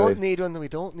 Eamon. We don't need one. We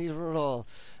don't need one at all.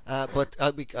 But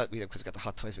because we got the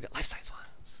Hot Toys, we got life size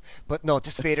ones. But no,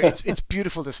 this Vader, it's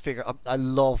beautiful. This figure, I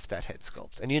love that head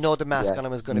sculpt, and the mask on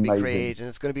him is going to be great, and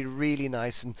it's going to be really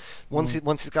nice. And once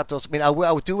he's got those, I mean,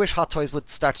 I do wish Hot Toys would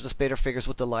start to display their figures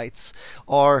with the lights,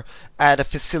 or add a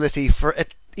facility for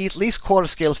at least quarter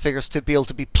scale figures to be able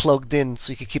to be plugged in,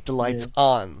 so you can keep the lights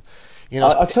on.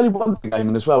 I'll tell you one thing,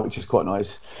 Eamon, as well, which is quite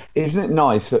nice. Isn't it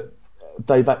nice that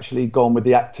they've actually gone with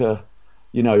the actor,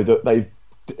 that they've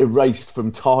erased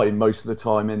from time most of the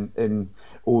time in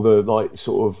all the like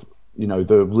sort of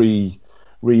the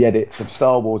re-edits of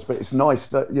Star Wars, but it's nice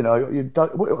that you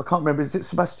don't. I can't remember. Is it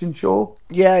Sebastian Shaw?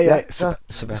 Yeah. It's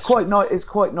quite nice. It's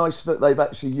quite nice that they've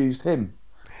actually used him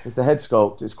as the head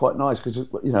sculpt. It's quite nice because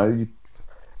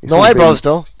no eyebrows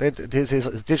though. His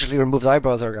digitally removed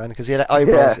eyebrows are gone because he had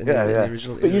eyebrows in the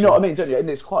original. But you know what I mean, don't you? And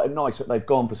it's quite nice that they've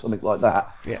gone for something like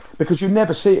that. Yeah. Because you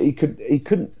never see it. He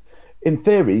couldn't. In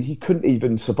theory, he couldn't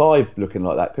even survive looking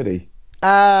like that, could he?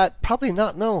 Probably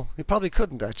not. No, he probably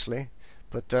couldn't actually.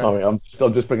 But sorry, I'm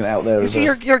just bringing it out there. You see,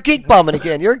 you're geek bombing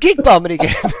again. You're geek bombing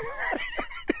again.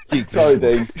 Sorry,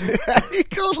 Dean. He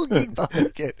calls it geek bombing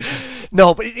again.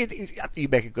 No, but you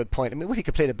make a good point. I mean, he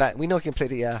can play the bat. We know he can play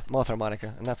the mouth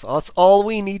harmonica, and that's all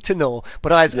we need to know.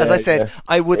 But as I said,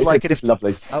 I would like it if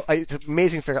lovely. It's an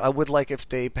amazing figure. I would like if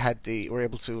they were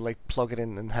able to like plug it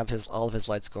in and have all of his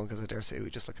lights going, because I dare say we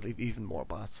just look at even more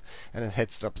bots, and his head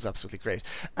up is absolutely great.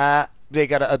 They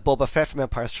got a Boba Fett from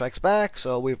Empire Strikes Back,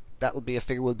 so that'll be a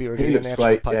figure we'll be reviewing. He looks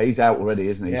great. Yeah, he's out already,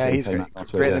 isn't he? Yeah, he's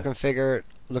great looking figure.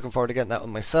 Looking forward to getting that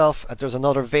one myself. There's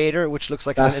another Vader, which looks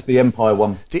like that's the Empire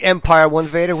one. The Empire one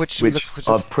Vader, which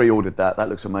I've pre-ordered that. That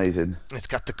looks amazing. It's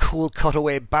got the cool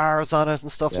cutaway bars on it and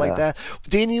stuff like that.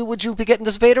 Dean, would you be getting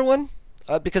this Vader one?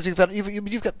 Because you've got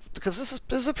because this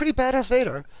is a pretty badass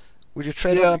Vader. Would you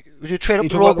trade up? Would you trade up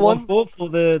the Rogue One? The 1/4 or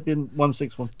the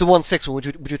 1/6 one? The 1/6 one.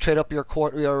 Would you trade up your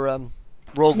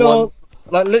Rogue No. One?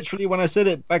 Like literally, when I said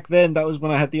it back then, that was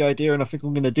when I had the idea, and I think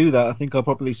I'm going to do that. I think I'll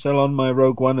probably sell on my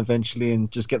Rogue One eventually, and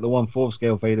just get the 1/4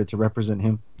 scale Vader to represent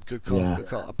him. Good call, good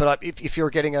call. But if you're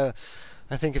getting any of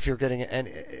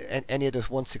the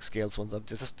 1/6 scales ones,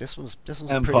 this one's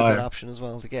a pretty good option as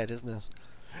well to get, isn't it?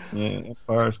 Yeah,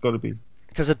 Empire's got to be.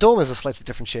 Because the dome is a slightly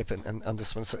different shape on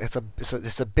this one. So it's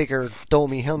a bigger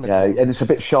domey helmet. Yeah, and it's a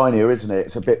bit shinier, isn't it?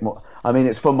 It's a bit more. I mean,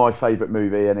 it's from my favourite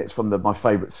movie, and it's from my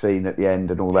favourite scene at the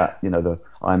end, and all that. The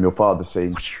 "I am your father"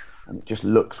 scene, and it just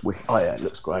looks. It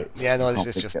looks great. Yeah, no, it's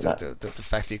just the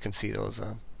fact that you can see those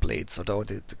blades, although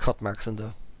the cut marks and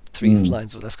the 3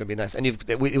 lines. Well, that's going to be nice. And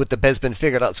with the Bespin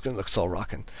figure, that's going to look so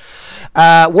rocking.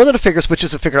 One of the figures, which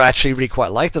is a figure I actually really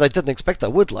quite like, that I didn't expect I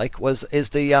would like, is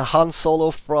the Han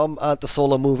Solo from the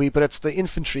Solo movie, but it's the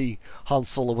infantry Han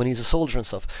Solo when he's a soldier and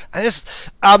stuff. And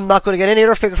I'm not going to get any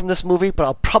other figure from this movie, but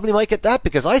I'll probably might get that,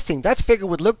 because I think that figure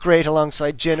would look great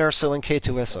alongside Jyn Erso and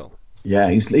K2SO. Yeah,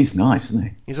 he's nice, isn't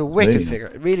he? He's a wicked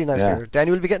figure, really nice figure.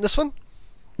 Daniel will be getting this one?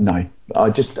 No, I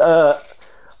just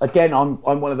again, I'm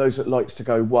one of those that likes to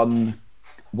go one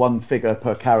figure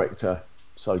per character,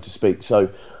 so to speak. So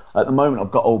at the moment,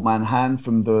 I've got Old Man Han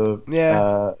from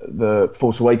the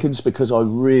Force Awakens, because I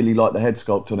really like the head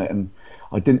sculpt on it, and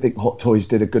I didn't think Hot Toys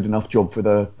did a good enough job for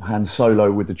the Han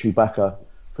Solo with the Chewbacca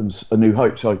from A New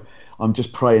Hope. So I'm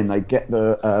just praying they get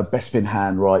the Bespin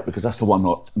Han right, because that's the one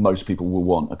that most people will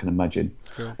want, I can imagine.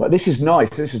 Cool. But this is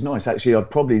nice. Actually, I'd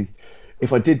probably,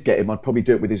 if I did get him, I'd probably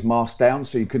do it with his mask down,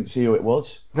 so you couldn't see who it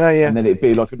was. Oh, yeah. And then it'd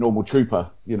be like a normal trooper,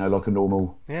 like a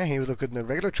normal. Yeah, he would look good in a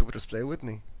regular trooper display,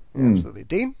 wouldn't he? Yeah, absolutely.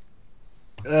 Dean?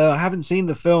 I haven't seen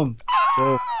the film.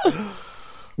 So...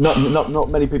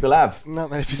 Not many people have. Not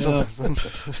many people. No.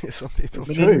 Some people.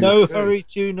 But in no hurry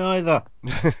to neither.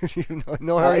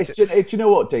 No hurry. Do you know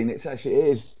what, Dean? It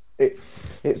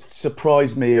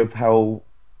surprised me of how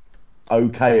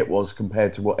okay it was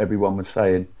compared to what everyone was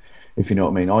saying. If you know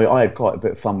what I mean, I had quite a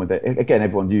bit of fun with it. Again,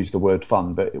 everyone used the word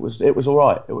fun, but it was all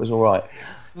right. It was all right.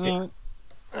 Well,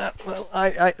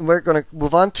 we're going to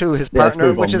move on to his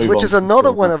partner, which is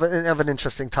another one of an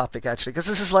interesting topic, actually, because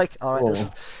this is like, all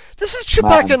right, this is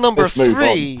Chewbacca number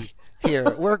 3 here.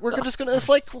 We're just going to, it's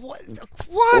like,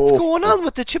 what's going on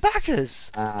with the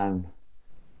Chewbaccas?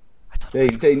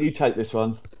 Dean, you take this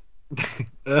one.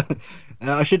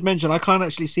 I should mention I can't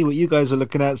actually see what you guys are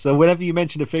looking at, so whenever you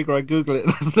mention a figure, I Google it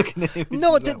and I'm looking at it.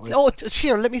 No,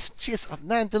 here, let me. Jeez,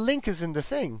 man, the link is in the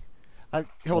thing.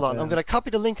 Hold on, I'm going to copy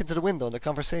the link into the window in the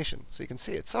conversation so you can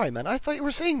see it. Sorry, man, I thought you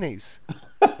were seeing these.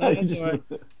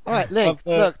 Alright, link,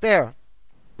 look, there.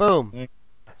 Boom.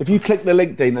 If you click the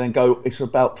link, Dean, and then go, it's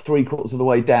about 3/4 of the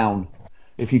way down.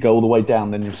 If you go all the way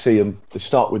down, then you'll see them. They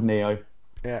start with Neo.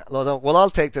 Yeah, well, I'll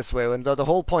take this way. And the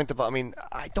whole point about,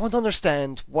 I don't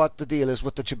understand what the deal is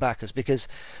with the Chewbaccas, because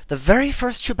the very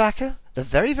first Chewbacca, the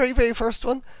very, very, very first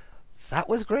one, that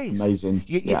was great. Amazing.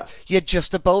 You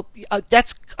just about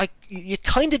you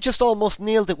kind of just almost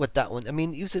nailed it with that one.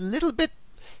 He was a little bit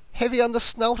heavy on the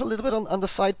snout, a little bit on the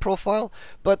side profile,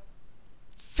 but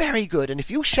very good. And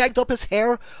if you shagged up his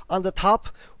hair on the top,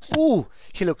 ooh,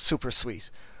 he looked super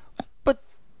sweet. But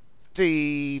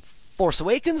the Force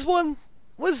Awakens one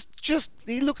was just,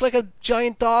 he looked like a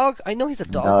giant dog. I know he's a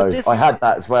dog. No, but I had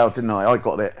that as well, didn't I? I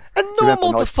got it. And no remember,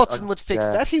 amount and of futzing would fix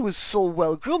yeah. that. He was so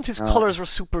well groomed. His colours were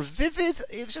super vivid.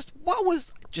 It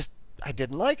was just I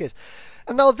didn't like it.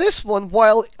 And now this one,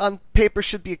 while on paper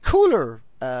should be a cooler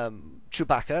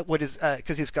Chewbacca, with his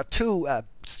because he's got two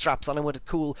straps on him with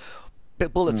cool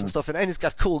bullets and stuff, and he's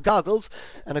got cool goggles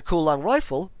and a cool long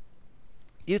rifle.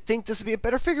 You'd think this would be a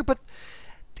better figure, but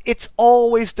it's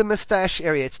always the moustache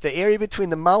area. It's the area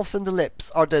between the mouth and the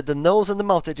lips, or the nose and the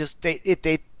mouth.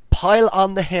 They pile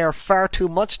on the hair far too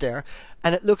much there,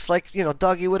 and it looks like, you know,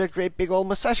 Doggy with a great big old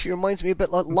moustache. He reminds me a bit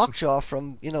like Lockjaw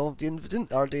from, you know, the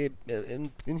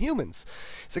Inhumans.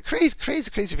 It's a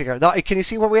crazy figure. Now, can you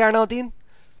see where we are now, Dean?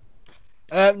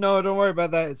 No, don't worry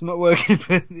about that. It's not working,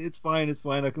 but it's fine.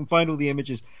 I can find all the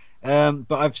images.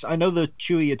 But I know the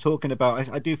Chewie you're talking about.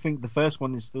 I do think the first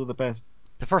one is still the best.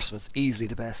 The first one's easily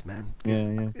the best, man.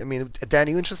 Yeah. I mean, Dan,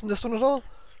 you interested in this one at all?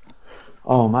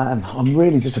 Oh man, I'm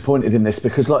really disappointed in this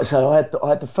because, like I said, I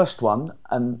had the first one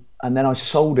and then I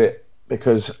sold it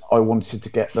because I wanted to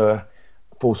get the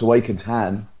Force Awakens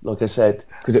hand, like I said,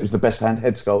 because it was the best hand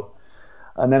head sculpt.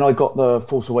 And then I got the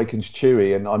Force Awakens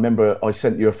Chewie, and I remember I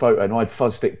sent you a photo and I'd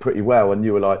fuzzed it pretty well, and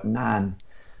you were like, "Man,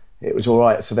 it was all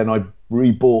right." So then I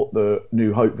rebought the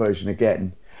New Hope version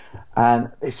again,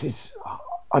 and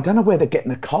I don't know where they're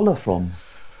getting the colour from.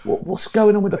 What's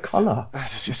going on with the colour?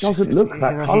 It doesn't look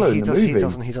that colour in the movie.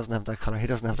 He doesn't have that colour. He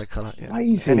doesn't have that colour. Yeah.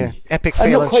 Crazy. Anyway, epic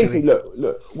And fail. not crazy.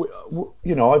 Look.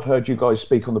 You know, I've heard you guys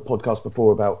speak on the podcast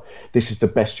before about this is the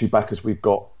best Chewbacca's we've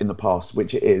got in the past,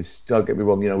 which it is. Don't get me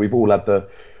wrong. You know, we've all had the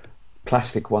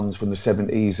plastic ones from the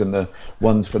 70s and the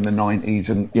ones from the 90s,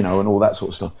 and you know, and all that sort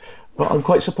of stuff. But I'm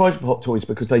quite surprised with Hot Toys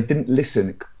because they didn't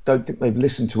listen. Don't think they've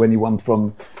listened to anyone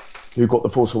from who got the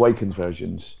Force Awakens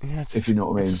versions, if you know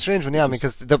what I mean. It's a strange one, yeah,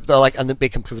 because they're like, and the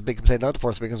big complaint about the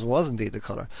Force Awakens was indeed the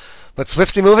colour. But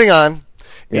swiftly moving on.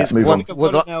 Yeah, I've got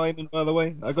it now, Eamon, by the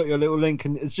way. I got your little link,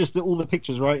 and it's just all the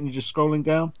pictures, right? And you're just scrolling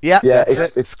down? Yeah,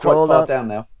 it's quite far down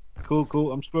now.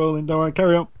 Cool. I'm scrolling. Don't worry,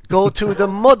 carry on. Go to the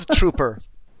Mud Trooper.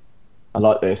 I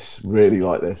like this, really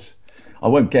like this. I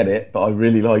won't get it, but I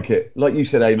really like it. Like you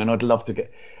said, Eamon, I'd love to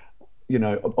get... You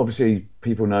know, obviously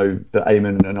people know that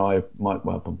Eamon and I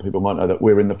people might know that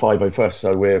we're in the 501st,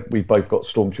 so we've both got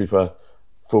Stormtrooper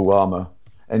full armour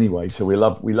anyway, so we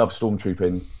love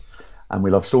Stormtrooping, and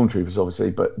we love Stormtroopers obviously,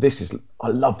 but I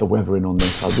love the weathering on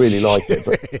this. I really like it,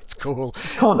 but it's cool.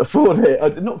 Can't afford it. I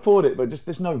did not afford it, but just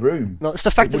there's no room. No, it's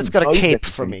the fact that it's got a cape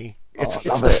for me.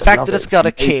 It's the fact that it's got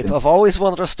a cape. I've always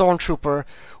wanted a Stormtrooper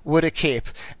with a cape,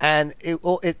 and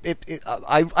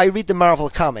I read the Marvel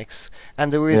comics,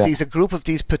 and there is a group of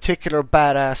these particular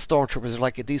badass Stormtroopers,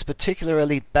 like these particular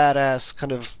elite badass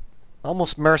kind of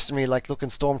almost mercenary like looking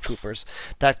Stormtroopers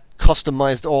that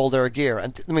customized all their gear,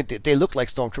 and I mean they look like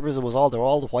Stormtroopers. It was all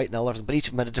the white and all, but each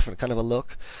of them had a different kind of a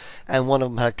look, and one of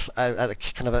them had a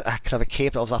kind of a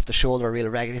cape that was off the shoulder, a real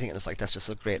raggedy thing, and it's like, that's just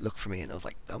a great look for me, and I was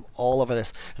like, I'm all over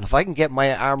this, and if I can get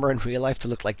my armor in real life to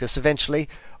look like this eventually,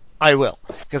 I will,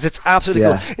 because it's absolutely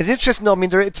cool. It's interesting. I mean,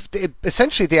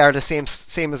 essentially they are the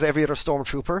same as every other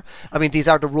Stormtrooper. I mean, these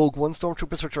are the Rogue One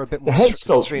Stormtroopers, which are a bit more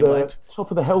streamlined. The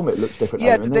top of the helmet looks different.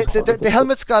 Yeah, the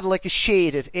helmet's got like a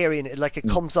shaded area in it, like it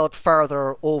comes out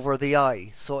farther over the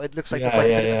eye, so it looks like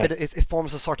it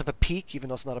forms a sort of a peak, even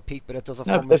though it's not a peak, but it does a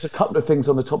form. There's a couple of things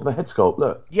on the top of the head sculpt.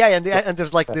 Look. Yeah, and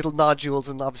there's like little nodules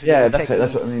and obviously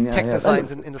that's what I mean. Tech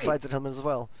designs in the sides of the helmet as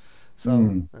well.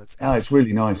 So it's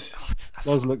really nice. It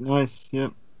does look nice, yeah.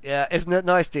 Yeah, isn't it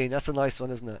nice, Dean? That's a nice one,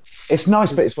 isn't it? It's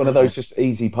nice, but it's one of those just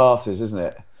easy passes, isn't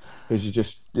it? Because you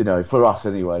just, for us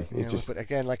anyway. Yeah, it's just... But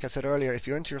again, like I said earlier, if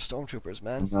you're into your Stormtroopers,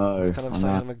 man, it's kind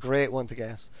of a great one to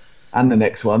get. And the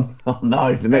next one. Oh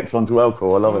no, the next one's well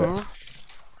cool. I love it.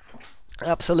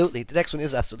 Absolutely. The next one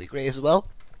is absolutely great as well.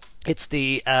 It's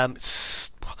the, I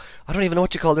don't even know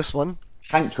what you call this one.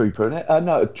 Tank trooper, isn't it?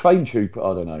 No, train trooper.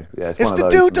 I don't know. Yeah, it's the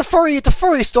dude, the furry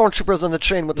stormtroopers on the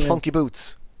train with the funky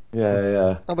boots.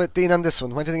 Yeah. How about Dean on this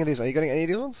one? What do you think of these? Are you getting any of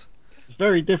these ones? It's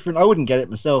very different. I wouldn't get it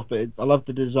myself, but I love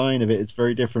the design of it. It's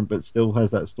very different, but still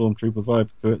has that stormtrooper vibe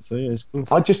to it. So yeah, it's cool.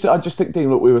 I just think, Dean,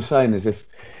 what we were saying is if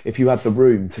you had the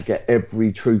room to get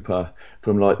every trooper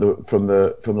from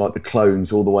the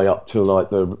clones all the way up to like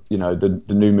the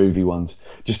new movie ones,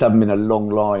 just have them in a long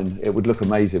line, it would look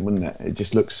amazing, wouldn't it? It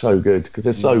just looks so good because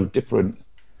they're so different.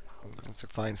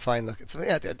 It's a fine look. It's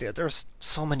there's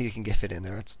so many you can get fit in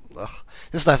there. It's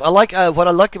nice. I like what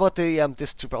I like about the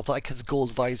this trooper. I like his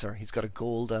gold visor. He's got a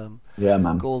gold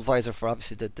man. gold visor for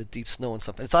obviously the deep snow and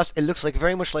stuff. It looks like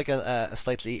very much like a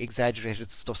slightly exaggerated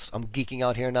stuff. I'm geeking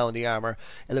out here now in the armor.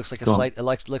 It looks like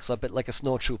looks a bit like a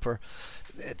snow trooper.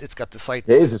 It's got the sight.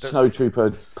 It is a snow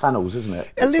trooper panels, isn't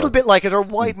it? A little bit like it, or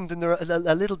widened, and they're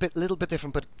a little bit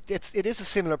different. But it is a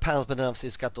similar panels, but obviously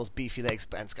it's got those beefy legs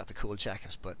and it's got the cool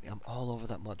jacket. But I'm all over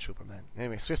that mud trooper, man.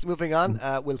 Anyway, swiftly moving on.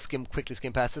 We'll quickly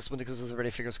skim past this one because there's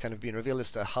already figures kind of being revealed.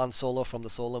 It's the Han Solo from the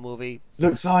Solo movie.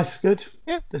 Looks nice, good.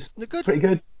 Yeah, good. Pretty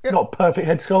good. Yep. Not perfect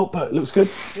head sculpt, but looks good.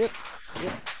 Yep.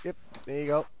 There you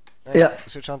go. Yeah.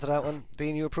 Switch on to that one.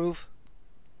 Dean, you approve?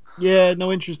 Yeah,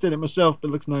 no interest in it myself, but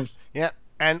it looks nice. Yeah,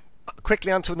 and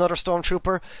quickly on to another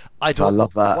stormtrooper. I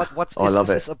love that. What's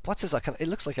this? It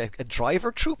looks like a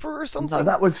driver trooper or something. No,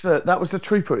 that was the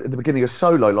trooper at the beginning of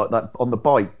Solo, like that on the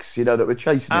bikes, that were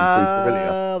chasing him through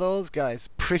Corellia. Those guys,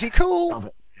 pretty cool. Love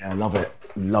it. Yeah,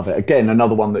 love it. Again,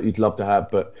 another one that you'd love to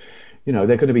have, but they're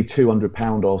going to be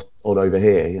 £200 odd over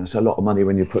here. So a lot of money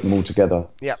when you put them all together.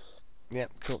 Yeah,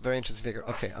 cool. Very interesting figure.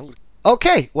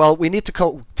 Okay, well, we need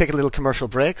to take a little commercial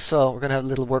break, so we're going to have a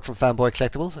little word from Fanboy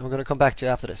Collectibles, and we're going to come back to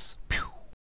you after this. Pew.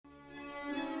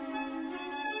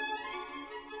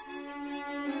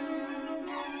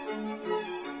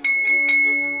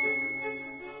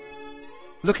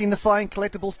 Looking to find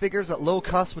collectible figures at low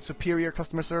cost with superior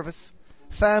customer service?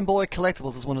 Fanboy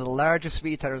Collectibles is one of the largest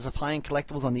retailers of high-end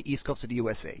collectibles on the east coast of the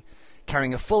USA,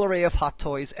 carrying a full array of Hot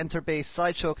Toys, Enter-based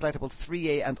Sideshow Collectibles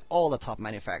 3A and all the top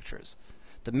manufacturers.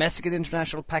 Domestic and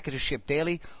international packages shipped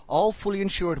daily, all fully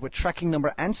insured with tracking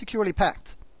number and securely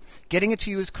packed. Getting it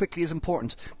to you as quickly is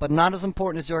important, but not as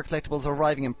important as your collectibles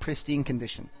arriving in pristine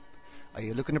condition. Are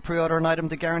you looking to pre-order an item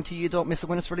to guarantee you don't miss it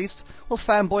when it's released? Well,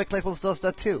 Fanboy Collectibles does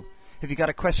that too. If you got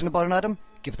a question about an item,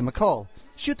 give them a call,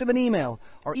 shoot them an email,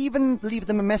 or even leave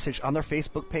them a message on their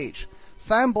Facebook page.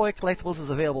 Fanboy Collectibles is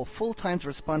available full-time to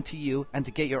respond to you and to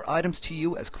get your items to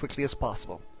you as quickly as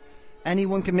possible.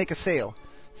 Anyone can make a sale.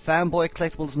 Fanboy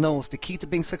Collectibles knows the key to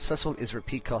being successful is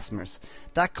repeat customers.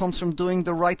 That comes from doing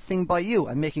the right thing by you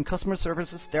and making customer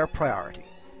services their priority.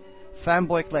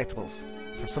 Fanboy Collectibles.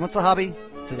 For some it's a hobby,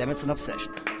 to them it's an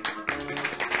obsession.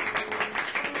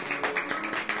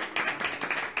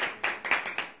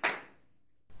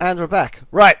 And we're back.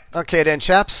 Right, okay then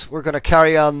chaps, we're going to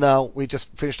carry on now. We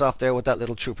just finished off there with that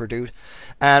little trooper dude.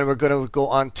 And we're going to go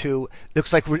on to,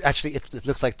 looks like it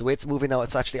looks like the way it's moving now,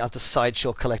 it's actually onto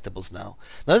Sideshow Collectibles now.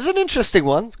 Now this is an interesting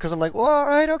one, because I'm like, well,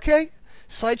 alright, okay.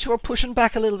 Sideshow are pushing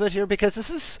back a little bit here, because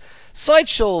this is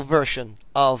Sideshow version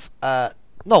of,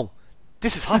 no,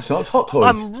 this is Hot Toys. Hot Toys.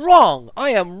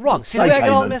 I am wrong. See the way I got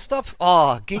all messed up?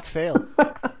 Geek fail.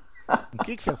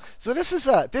 Geek film. So this is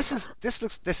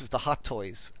the Hot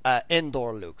Toys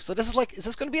indoor look. So is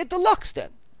this going to be a deluxe then?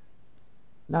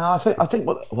 No, I think I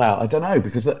don't know,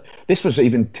 because this was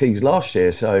even teased last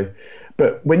year. So,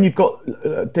 but when you've got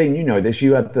Dean, you know this.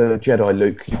 You had the Jedi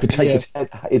Luke. You could take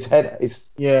his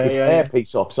hair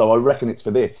piece off. So I reckon it's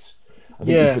for this. I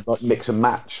think you could mix and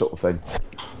match sort of thing.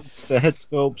 It's the head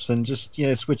sculpts and just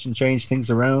switch and change things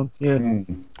around. Yeah.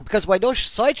 Because I know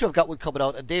Sideshow have got one coming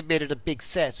out and they've made it a big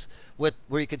set where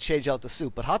you can change out the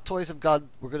suit. But Hot Toys have gone,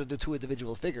 we're going to do 2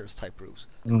 individual figures type route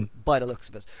by the looks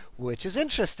of it, which is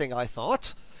interesting, I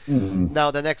thought.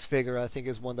 Now the next figure I think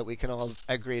is one that we can all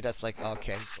agree that's like,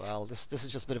 okay, well this is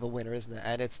just a bit of a winner, isn't it?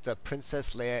 And it's the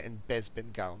Princess Leia in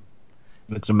Bespin gown.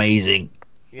 Looks amazing.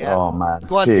 Yeah. Oh man.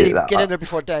 Go on, Dean, get in there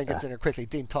before Dan gets in there quickly.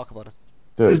 Dean, talk about it.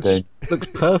 It looks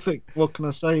perfect. What can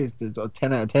I say? It's a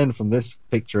 10 out of 10 from this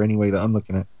picture anyway that I'm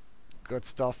looking at. Good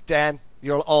stuff. Dan,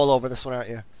 you're all over this one, aren't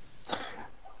you?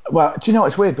 Well, do you know,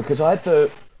 it's weird because I had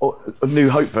the New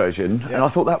Hope version and I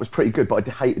thought that was pretty good, but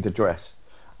I hated the dress.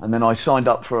 And then I signed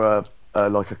up for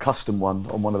a custom one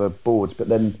on one of the boards, but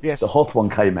then the Hoth one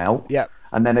came out. Yeah.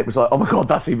 And then it was like, oh my God,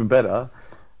 that's even better.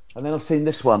 And then I've seen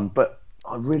this one, but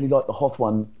I really like the Hoth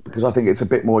one because I think it's a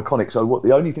bit more iconic. So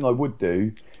the only thing I would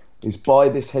do is buy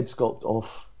this head sculpt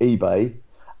off eBay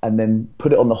and then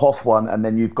put it on the Hoth one, and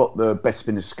then you've got the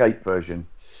Bespin Escape version.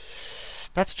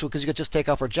 That's true, because you could just take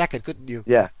off her jacket, couldn't you?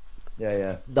 Yeah.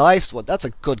 Nice one. That's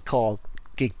a good call,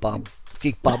 Geek Bob.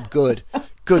 Geek Bob, good.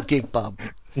 Good Geek Bob.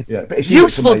 Yeah, but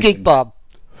useful Geek Bob.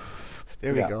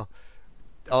 There we go.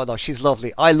 Oh no, she's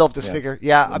lovely. I love this figure.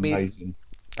 Yeah, I mean,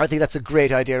 I think that's a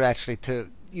great idea. Actually,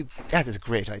 that is a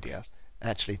great idea.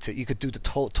 Actually, you could do the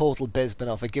total Bezbin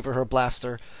of it. Give her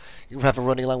blaster. You have her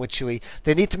running along with Chewie.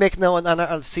 They need to make now an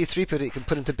C3PO that you can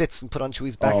put into bits and put on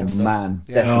Chewie's back Oh and stuff. man,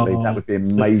 Yeah. definitely, that would be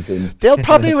amazing. They'll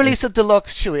probably release a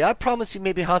deluxe Chewie. I promise you,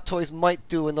 maybe Hot Toys might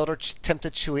do another attempt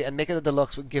at Chewie and make it a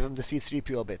deluxe. Would give him the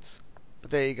C3PO bits. But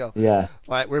there you go. Yeah.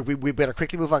 All right, we better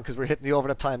quickly move on because we're hitting the over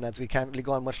the time, lads. We can't really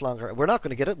go on much longer. We're not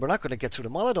going to get it. We're not going to get through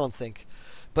them all, I don't think.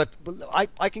 But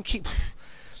I can keep.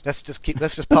 Let's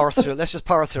just power through. Let's just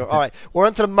power through. All right, we're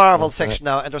into the Marvel section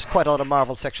now, and there's quite a lot of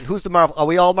Marvel section. Who's the Marvel? Are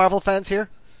we all Marvel fans here?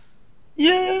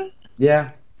 Yeah.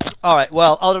 Yeah. All right.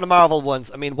 Well, out of the Marvel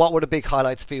ones, I mean, what were the big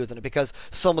highlights for you then? Because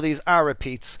some of these are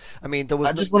repeats. I mean, there was.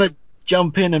 I just want to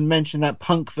jump in and mention that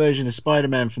punk version of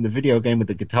Spider-Man from the video game with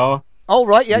the guitar. Oh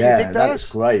right, yeah, you dig that?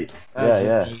 That's great.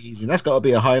 That's amazing. That's got to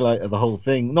be a highlight of the whole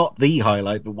thing. Not the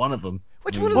highlight, but one of them.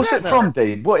 Which one is What's that it now? from,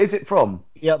 Dean? What is it from?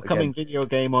 The upcoming video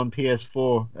game on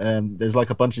PS4. There's like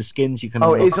a bunch of skins you can.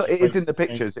 Oh, unlock. it's in the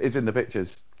pictures. It's in the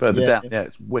pictures further down. Yeah,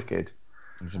 it's wicked.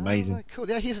 It's amazing. Oh, right, cool.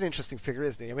 Yeah, he's an interesting figure,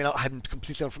 isn't he? I mean, I'm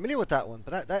completely unfamiliar with that one,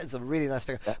 but that is a really nice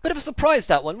figure. Bit of a surprise,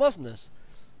 that one, wasn't it?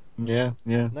 Yeah.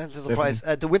 That's a surprise.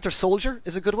 The Winter Soldier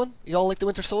is a good one. You all like the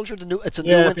Winter Soldier? It's a new I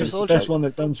Winter think it's Soldier. the best one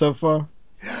they've done so far.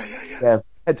 Yeah,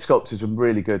 head sculptures are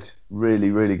really good.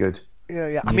 Really, really good.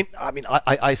 Yeah. I mean,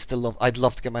 I still love. I'd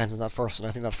love to get my hands on that first one.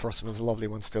 I think that first one was a lovely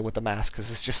one still with the mask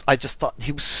because it's just. I just thought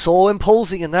he was so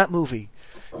imposing in that movie.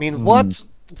 I mean, what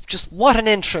an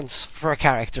entrance for a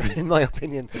character, in my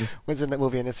opinion, was in that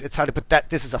movie. And it's hard to put that.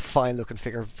 This is a fine looking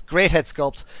figure. Great head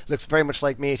sculpt. Looks very much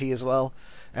like Matey as well.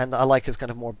 And I like his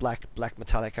kind of more black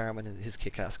metallic arm and his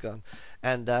kick-ass gun.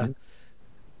 And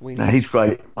He's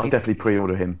great. I'll definitely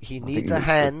pre-order him. He needs a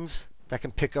hand that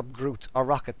can pick up Groot or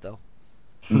Rocket, though.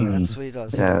 That's what he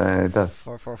does. Yeah, it does.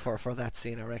 For that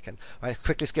scene, I reckon. All right,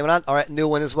 quickly skimming on. All right, new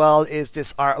one as well is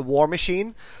this War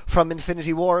Machine from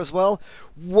Infinity War as well.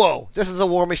 Whoa, this is a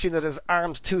War Machine that is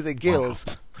armed to the gills.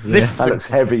 Wow. This that looks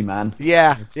heavy, man.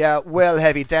 Yeah, well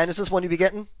heavy. Dan, is this one you be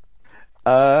getting?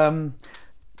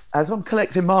 As I'm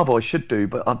collecting Marvel, I should do,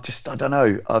 but I don't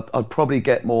know. I'd probably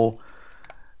get more.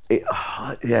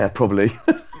 Yeah, probably.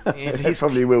 It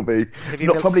probably will be.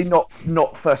 Probably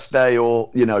not first day or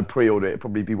pre-order. It'd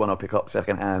probably be one I pick up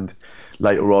second hand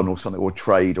later on or something, or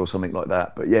trade or something like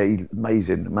that. But yeah, he's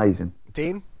amazing.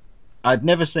 Dean? I'd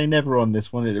never say never on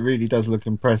this one. It really does look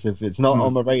impressive. It's not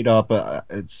on my radar, but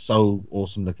it's so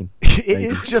awesome looking. It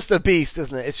is just a beast,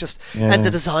 isn't it? It's just, and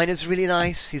the design is really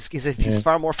nice. He's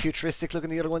far more futuristic looking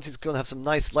than the other ones. He's going to have some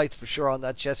nice lights for sure on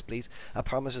that chest plate. I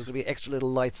promise there's going to be extra little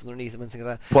lights underneath him and things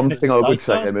like that. One thing I would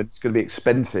say, Emma, it's going to be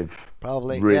expensive.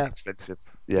 Probably, really expensive.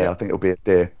 Yeah, I think it'll be a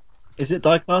dear. Is it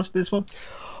die-cast, this one?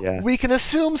 Yeah. We can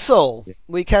assume so. Yeah.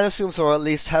 We can assume so, or at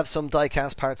least have some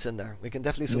die-cast parts in there. We can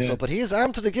definitely assume so. But he is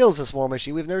armed to the gills, this War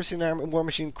Machine. We've never seen a War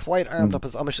Machine quite armed up.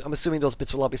 I'm assuming those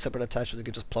bits will all be separate attachments you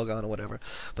can just plug on or whatever.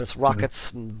 But it's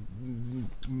rockets and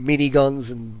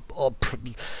miniguns and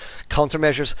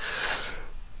countermeasures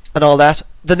and all that.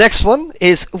 The next one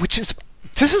is,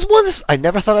 this is one I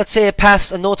never thought I'd say a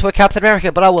pass and no to a Captain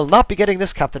America, but I will not be getting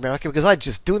this Captain America because I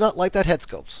just do not like that head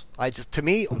sculpt. To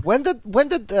me, when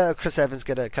did Chris Evans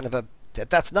get a kind of a?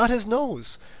 That's not his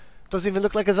nose. Doesn't even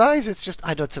look like his eyes. It's just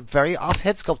it's a very off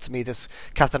head sculpt to me. This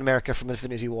Captain America from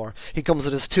Infinity War. He comes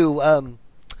with his two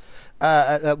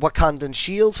Wakandan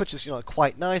shields, which is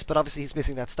quite nice, but obviously he's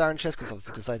missing that star and chest because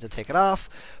obviously he decided to take it off.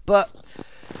 But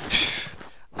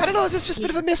I don't know. It's just a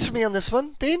bit of a miss for me on this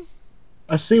one, Dean.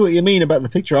 I see what you mean about the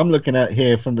picture I'm looking at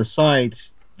here from the side.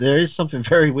 There is something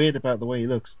very weird about the way he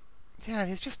looks. Yeah,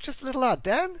 he's just a little odd,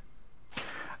 Dan.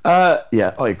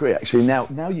 Yeah, I agree. Actually,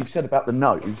 now you've said about the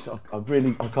nose, I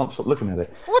can't stop looking at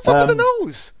it. What's up with the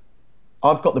nose?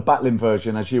 I've got the battling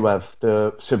version, as you have,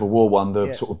 the Civil War one,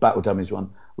 the sort of battle damage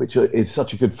one, which is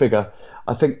such a good figure.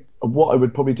 I think what I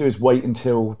would probably do is wait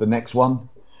until the next one,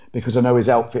 because I know his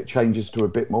outfit changes to a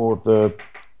bit more of the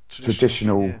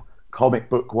traditional comic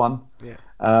book one. Yeah.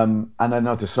 And then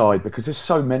I'll decide, because there's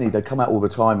so many, they come out all the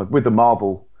time. With the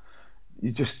Marvel,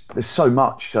 there's so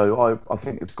much. So I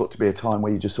think it's got to be a time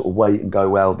where you just sort of wait and go,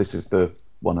 well, this is the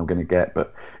one I'm going to get.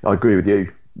 But I agree with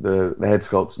you. The head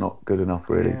sculpt's not good enough,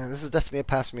 really. Yeah, this is definitely a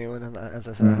pass me one. And as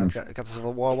I said, I've got the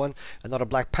Civil War one, another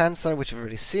Black Panther, which we've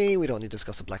already seen. We don't need to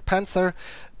discuss a Black Panther.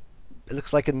 It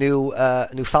looks like a new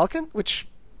Falcon, which,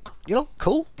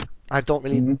 cool. I don't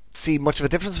really see much of a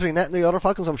difference between that and the other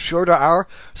Falcons. I'm sure there are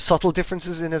subtle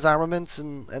differences in his armaments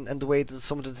and the way that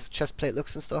some of his chest plate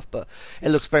looks and stuff, but it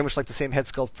looks very much like the same head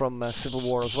sculpt from Civil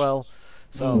War as well.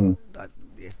 So,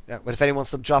 yeah, but if anyone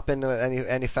wants to drop in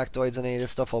any factoids on any of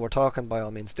this stuff while we're talking, by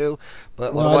all means do.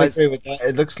 But No, otherwise, I agree with that.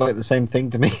 It looks like the same thing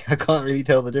to me. I can't really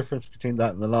tell the difference between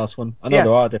that and the last one. I know Yeah.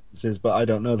 there are differences, but I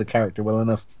don't know the character well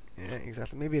enough. yeah,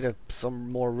 exactly. Maybe there's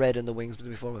some more red in the wings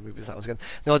before. Maybe that was good.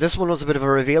 No, this one was a bit of a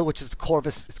reveal, which is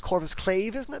Corvus. It's Corvus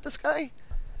Clave, isn't it? This guy.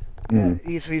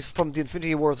 He's from the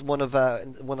Infinity Wars, one of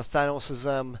Thanos's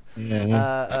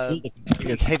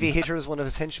big heavy hitters, one of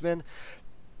his henchmen.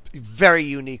 Very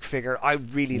unique figure. I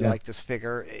really like this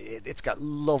figure. It's got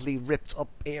lovely ripped up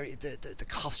area. The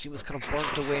costume is kind of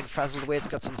burnt away and frazzled away. It's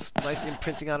got some nice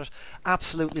imprinting on it.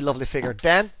 Absolutely lovely figure.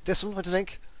 Dan, this one, what do you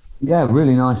think? Yeah,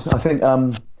 really nice. I think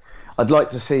I'd like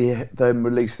to see them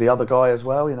release the other guy as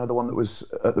well. You know, the one that was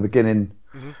at the beginning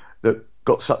that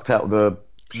got sucked out of the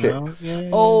ship.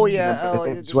 Oh yeah,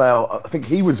 as well. I think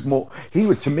he was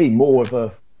to me more of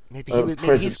a maybe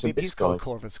he's guy. called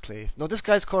Corvus Clave. No, this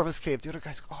guy's Corvus Clave. The other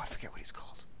guy's I forget what he's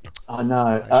called. I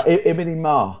know. Ebony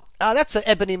Mar. That's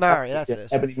Ebony Mar. That's it.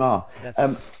 Ebony Mar. That's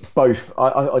it. Both.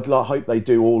 I'd hope they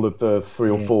do all of the 3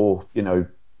 or 4,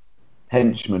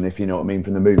 henchmen, if you know what I mean,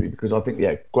 from the movie, because I think,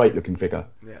 great looking figure.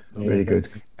 Yeah, really good.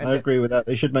 I agree with that.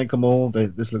 They should make them all.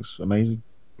 This looks amazing.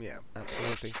 Yeah,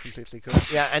 absolutely, completely cool.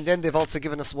 Yeah, and then they've also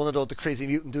given us one of the crazy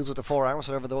mutant dudes with the 4 arms,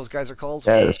 whatever those guys are called.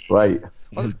 Yeah, that's great.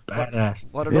 Badass.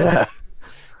 What are those?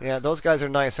 Yeah, those guys are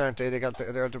nice, aren't they?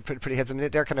 They're pretty heads. I mean,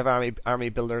 they're kind of army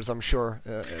builders, I'm sure,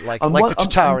 like the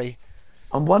Chitauri.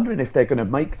 I'm wondering if they're going to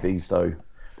make these though,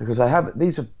 because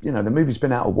the movie's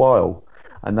been out a while,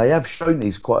 and they have shown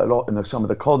these quite a lot in some of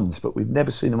the cons, but we've never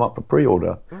seen them up for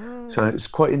pre-order. So it's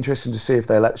quite interesting to see if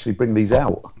they'll actually bring these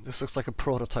out. This looks like a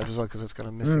prototype as well, because it's got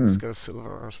a missing, it's got a silver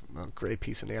or grey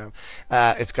piece in the arm.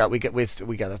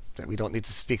 We don't need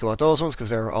to speak about those ones because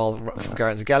they're all from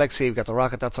Guardians of the Galaxy. We've got the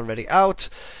rocket that's already out.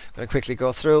 I'm going to quickly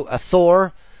go through.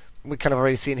 Thor, we kind of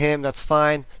already seen him. That's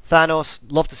fine. Thanos,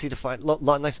 love to see the fight.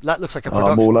 Nice. That looks like a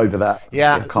production. I'm all over that.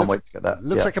 Yeah, can't wait to get that.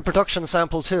 Looks like a production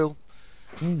sample too.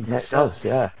 Yeah, it does.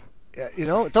 Yeah. Yeah,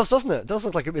 it does, doesn't it? It does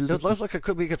look like it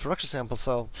could be a good production sample.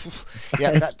 So,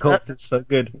 yeah, it's so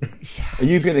good. Are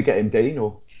you going to get him, Dean,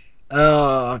 or?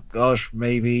 Oh gosh,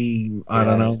 maybe I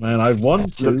don't know, man. I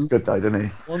want to. Looks good though, doesn't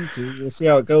he? Want to? We'll see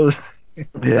how it goes.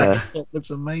 Yeah, it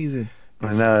looks amazing.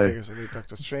 I know. Figures of new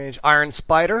Doctor Strange, Iron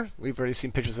Spider. We've already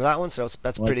seen pictures of that one, so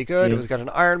that's pretty good. We've got an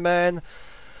Iron Man.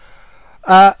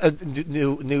 A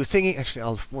new thingy.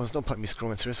 Actually, there's no point in me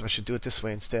scrolling through, so I should do it this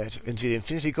way instead. Into the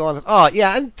Infinity Gauntlet. Oh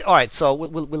yeah, and all right. So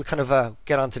we'll kind of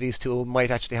get onto these two. We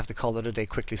might actually have to call it a day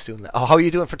quickly soon. Oh, how are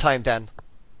you doing for time, Dan?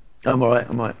 I'm all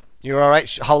right. You're all right.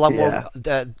 How long more?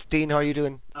 Dean, how are you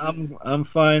doing? I'm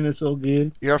fine. It's all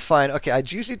good. You're fine. Okay, I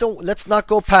usually don't. Let's not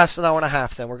go past an hour and a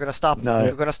half. Then we're gonna stop. No.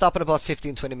 We're gonna stop in about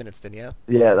 15-20 minutes. Then, yeah.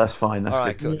 Yeah, that's fine. That's all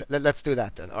right. good. Cool. Let's do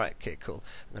that then. All right. Okay. Cool.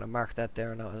 I'm gonna mark that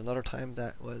there now. Another time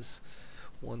that was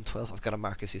 1:12. I've got to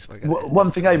mark this.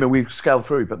 One thing, Eamon, we've scaled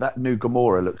through, but that new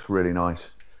Gamora looks really nice.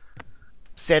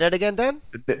 Say that again, Dan.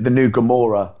 The new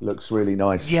Gamora looks really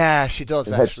nice. Yeah, she does.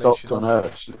 The actually, head stopped on her.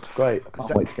 She looks great. I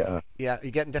can't wait to get her. Yeah,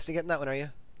 you're definitely getting that one, are you?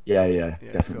 Yeah,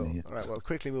 definitely. Cool. Yeah. All right. Well,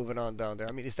 quickly moving on down there.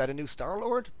 I mean, is that a new Star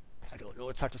Lord? I don't know.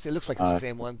 It's hard to say. It looks like it's the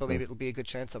same one, but maybe it'll be a good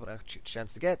chance of a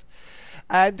chance to get.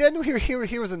 And then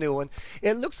here's a new one.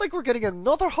 It looks like we're getting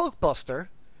another Hulkbuster.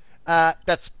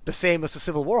 That's the same as the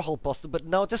Civil War Hulkbuster, but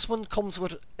now this one comes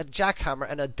with a jackhammer,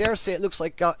 and I dare say it looks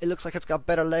like it's got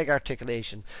better leg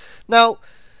articulation. Now,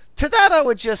 to that I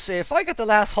would just say, if I got the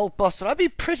last Hulkbuster, I'd be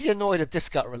pretty annoyed if this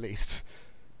got released.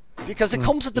 Because it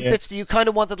comes with the bits that you kind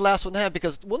of wanted the last one to have.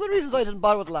 Because one of the reasons I didn't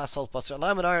bother with the last Hulkbuster, and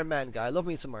I'm an Iron Man guy, I love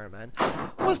me some Iron Man,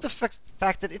 was the fact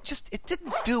that it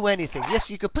didn't do anything.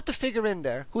 Yes, you could put the figure in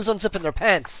there. Who's unzipping their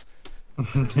pants?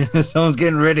 Someone's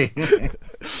getting ready.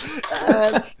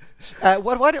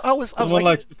 Someone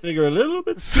likes the figure a little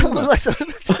bit. Someone likes it a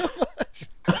little bit too much.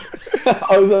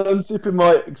 I was unzipping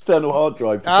my external hard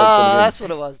drive. That's what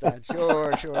it was, Dan.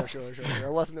 Sure.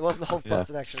 It wasn't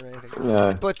Hulkbuster action or anything.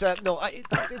 No. But no,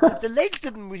 the legs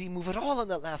didn't really move at all on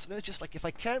that last one. It was just like, if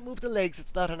I can't move the legs,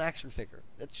 it's not an action figure.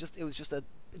 It was just a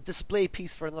display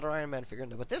piece for another Iron Man figure.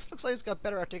 But this looks like it's got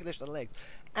better articulation on the legs,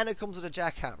 and it comes with a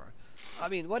jackhammer. I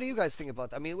mean, what do you guys think about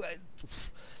that? I mean,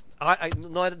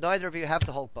 neither of you have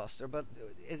the Hulkbuster, but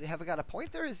have I got a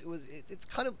point there? It's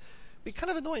kind of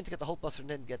annoying to get the Hulkbuster and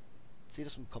then see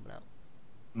this one coming out.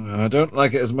 I don't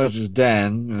like it as much as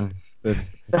Dan, but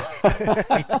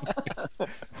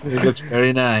it looks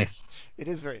very nice. It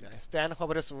is very nice. Dan, how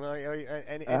about this one?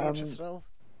 Any interest at all?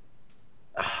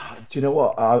 Do you know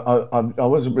what? I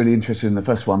wasn't really interested in the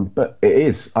first one, but it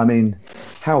is. I mean,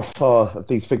 how far have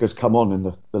these figures come on in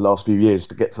the last few years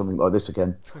to get something like this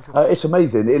again? It's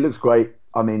amazing. It looks great.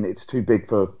 I mean, it's too big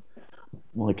for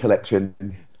my collection.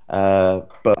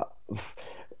 But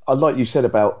like you said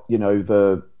about I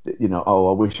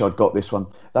wish I'd got this one.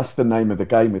 That's the name of the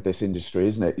game with this industry,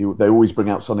 isn't it? They always bring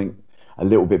out something a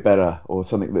little bit better, or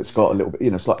something that's got a little bit.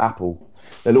 It's like Apple.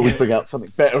 They'll always bring out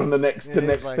something better on the next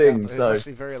like thing. It's So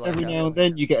actually very like every that, now and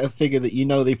then you get a figure that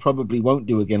they probably won't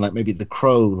do again, like maybe the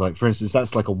Crow, like for instance,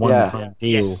 that's like a one-time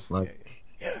deal. Yes.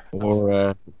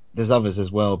 Or there's others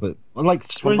as well, but like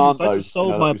for instance, I just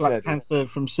sold my Black Panther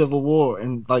from Civil War,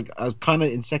 and like I was kind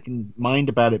of in second mind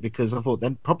about it because I thought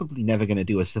they're probably never going to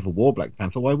do a Civil War Black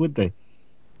Panther. Why would they?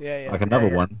 Like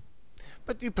another one.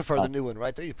 But you prefer the new one,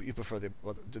 right? You prefer the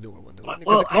newer one, because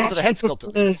Well, it comes with a head sculpt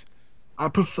at least. I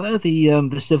prefer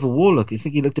the Civil War look. I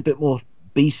think he looked a bit more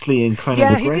beastly and kind of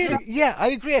aggressive. He did. Yeah, I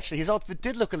agree. Actually, his outfit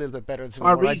did look a little bit better in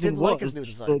Civil War. I did like his new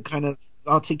design. The kind of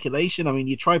articulation. I mean,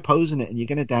 you try posing it and you're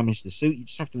going to damage the suit. You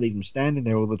just have to leave him standing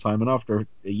there all the time. And after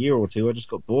a year or two, I just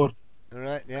got bored. All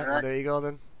right. Yeah. Well, there you go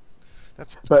then.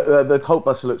 But the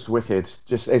Hulkbuster looks wicked.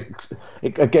 Just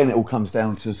again, it all comes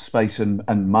down to space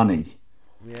and money.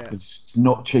 Yeah. It's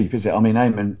not cheap, is it? I mean,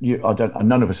 Eamon,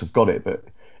 none of us have got it, but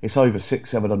it's over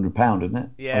 £600-700, isn't it?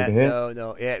 Yeah, over here?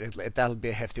 no. Yeah, that'll be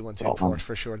a hefty one to import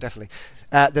for sure, definitely.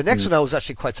 The next one I was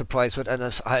actually quite surprised with, and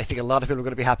I think a lot of people are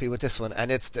going to be happy with this one,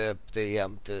 and it's the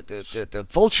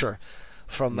Vulture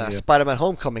from Spider-Man: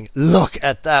 Homecoming. Look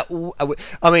at that!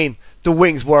 I mean, the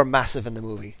wings were massive in the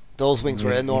movie. Those wings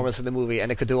were enormous in the movie,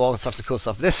 and it could do all sorts of cool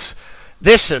stuff. This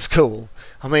is cool.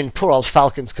 I mean, poor old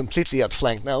Falcon's completely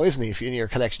outflanked now, isn't he? If in your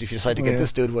collection, if you decide to get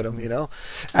this dude with him,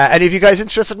 Any of you guys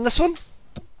interested in this one?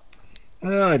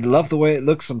 I love the way it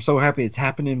looks. I'm so happy it's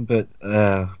happening, but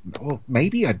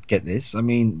maybe I'd get this. I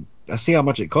mean, I see how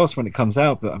much it costs when it comes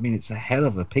out, but I mean, it's a hell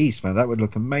of a piece, man. That would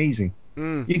look amazing.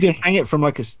 You could hang it from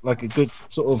like a good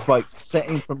sort of like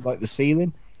setting from like the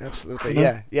ceiling. Absolutely,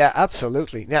 yeah,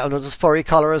 absolutely. Yeah, and there's furry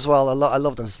collar as well. I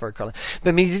love this furry collar. But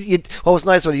I mean, what was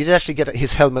nice was you did actually get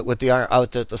his helmet with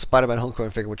the Spider-Man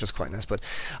Homecoming figure, which was quite nice. But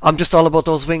I'm just all about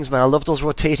those wings, man. I love those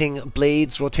rotating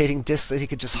blades, rotating discs that he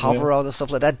could just hover around and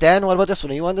stuff like that. Dan, what about this one?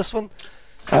 Are you on this one?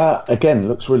 Again,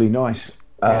 looks really nice.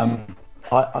 I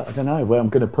don't know where I'm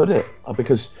going to put it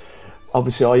because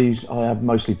obviously I have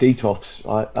mostly Detox.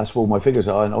 That's where all my figures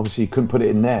are, and obviously you couldn't put it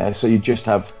in there, so you just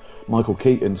have Michael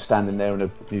Keaton standing there in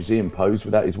a museum pose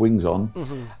without his wings on.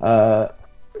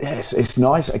 Yes, it's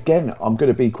nice. Again, I'm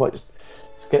going to be quite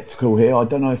skeptical here. I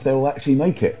don't know if they'll actually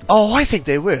make it. Oh, I think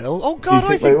they will. Oh God,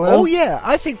 I think. Oh yeah,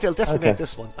 I think they'll definitely make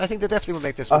this one. I think they definitely will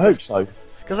make this one. I hope so.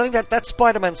 Because I think that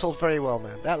Spider-Man sold very well,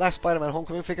 man. That last Spider-Man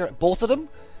Homecoming figure, both of them,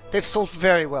 they've sold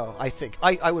very well, I think.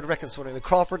 I would reckon so.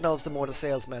 Crawford now is the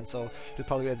salesman, so he'll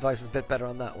probably advise us a bit better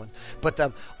on that one. But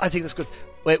I think it's good.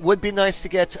 It would be nice to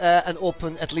get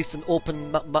at least an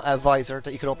open visor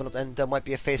that you could open up, and there might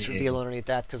be a face reveal underneath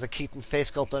that, because a Keaton face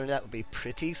sculpt underneath that would be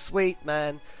pretty sweet,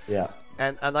 man. Yeah.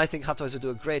 And I think Hot Toys would do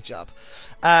a great job.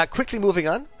 Quickly moving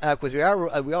on, because we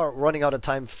are running out of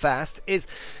time fast.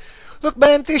 Look,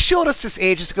 man, they showed us this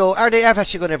ages ago. Are they ever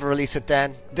actually going to ever release it,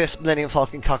 Dan? This Millennium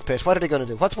Falcon cockpit. What are they going to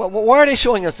do? Why are they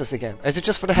showing us this again? Is it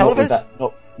just for the hell of it?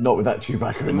 Not with that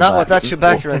Chewbacca in there. Not with that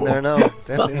Chewbacca in there, no.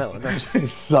 Definitely not with that.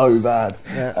 It's so bad.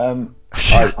 Yeah.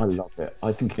 I love it.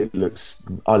 I think it looks...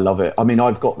 I love it. I mean,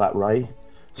 I've got that Rey.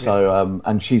 So,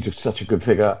 and she's such a good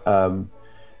figure. I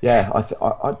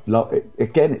love it.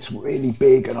 Again, it's really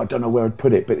big, and I don't know where I'd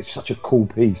put it, but it's such a cool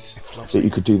piece. It's lovely. That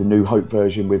you could do the New Hope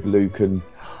version with Luke and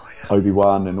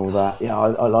Obi-Wan and all that. Yeah,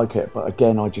 I like it. But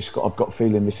again, I've got a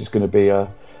feeling this is going to be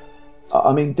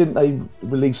I mean, didn't they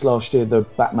release last year the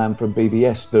Batman from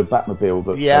BBS, the Batmobile?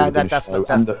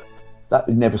 That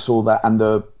never saw that, and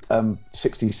the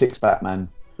 66 Batman.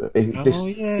 Gosh,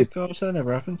 that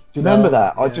never happened. Do you remember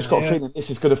that? I just got a feeling this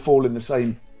is going to fall in the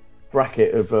same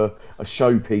bracket of a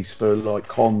showpiece for like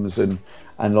comms and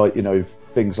like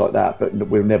things like that, but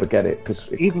we'll never get it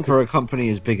because even for a company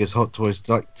as big as Hot Toys,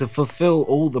 like to fulfill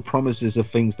all the promises of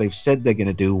things they've said they're going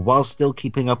to do while still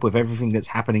keeping up with everything that's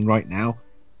happening right now.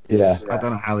 I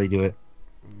don't know how they do it.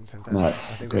 No, I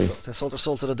think they sold their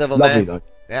soul to the devil, Lovely, man.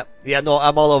 though. Yeah, no,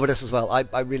 I'm all over this as well.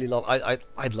 I really love.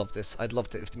 I'd love this. I'd love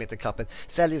to make the cockpit.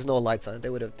 Sadly, there's no lights on it. They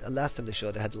would have last time they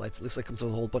showed they had lights. It looks like it comes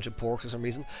with a whole bunch of porks for some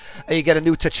reason. And you get a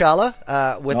new T'Challa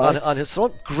on his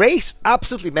throne. Great,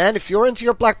 absolutely, man. If you're into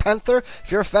your Black Panther,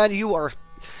 if you're a fan, you are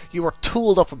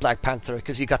tooled up for Black Panther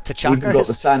because you got T'Chaka. You've got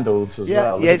the sandals as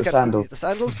well. Yeah, he's got the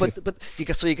sandals, but you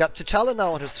got T'Challa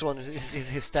now on his throne,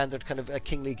 his standard kind of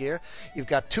kingly gear. You've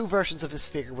got two versions of his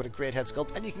figure with a great head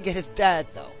sculpt, and you can get his dad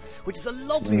now, which is a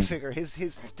lovely figure. The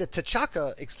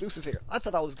T'Chaka exclusive figure. I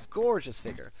thought that was a gorgeous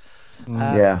figure.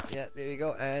 Yeah, there you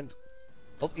go. And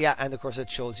Oh yeah, and of course it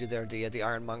shows you there the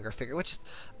Ironmonger figure, which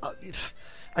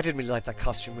I didn't really like that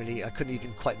costume. Really, I couldn't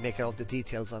even quite make out the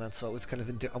details on it, so it's kind of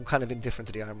I'm kind of indifferent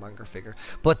to the Ironmonger figure.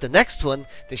 But the next one,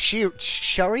 the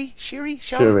Shuri,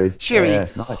 Yeah,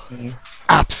 nice.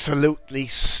 absolutely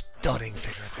stunning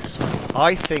figure. This one,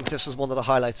 I think this was one of the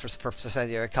highlights for San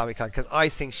Diego Comic Con, because I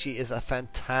think she is a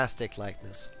fantastic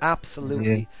likeness.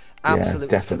 Absolutely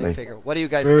stunning figure. What do you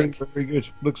guys think? Very good.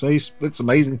 Looks nice. Looks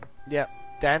amazing. Yeah,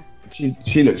 Dan.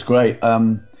 She looks great.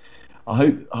 I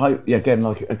hope. Yeah, again,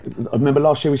 like I remember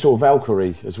last year we saw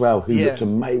Valkyrie as well, who looked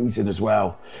amazing as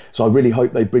well. So I really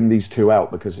hope they bring these two out,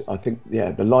 because I think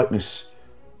the likeness,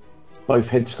 both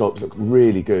head sculpts look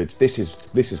really good. This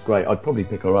is great. I'd probably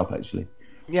pick her up actually.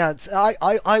 Yeah,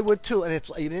 I would too, and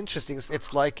it's even interesting.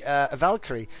 It's like a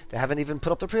Valkyrie. They haven't even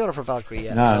put up the pre-order for Valkyrie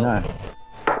yet. No.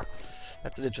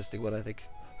 That's an interesting one, I think.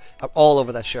 All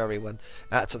over that Shuri one.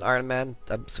 It's an Iron Man.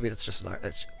 It's just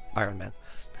it's Iron Man.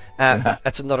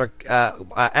 That's another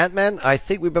Ant-Man. I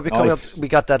think we might be coming up. We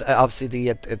got that obviously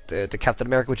the Captain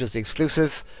America, which is the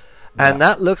exclusive. And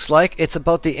that looks like it's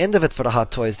about the end of it for the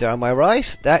Hot Toys there, am I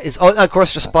right? That is, of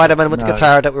course, just Spider-Man with the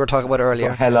guitar that we were talking about earlier.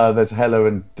 There's Hela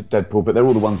and Deadpool, but they're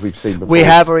all the ones we've seen before. We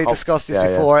have already discussed this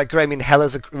before. I mean,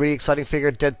 Hela's a really exciting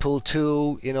figure. Deadpool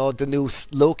 2, the new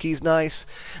Loki's nice.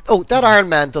 Oh, that Iron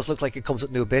Man does look like it comes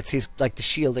with new bits. He's like the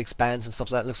shield expands and stuff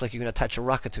like that. It looks like you can attach a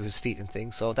rocket to his feet and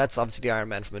things. So that's obviously the Iron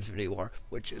Man from Infinity War,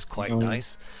 which is quite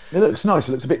nice. It looks nice.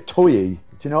 It looks a bit toy-y.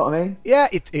 Do you know what I mean? Yeah,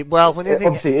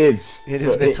 obviously it is. It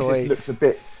is a bit toy. It looks a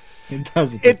bit.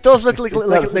 It does look like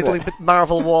a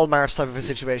Marvel Walmart type of a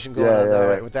situation going on there,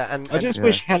 right, with that. And I just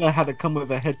wish Hela had come with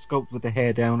a head sculpt with the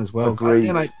hair down as well. Agreed.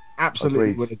 I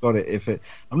absolutely would have got it if it.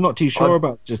 I'm not too sure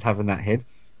about just having that head.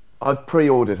 I've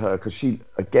pre-ordered her because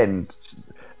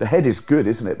the head is good,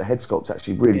 isn't it? The head sculpt's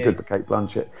actually really good for Kate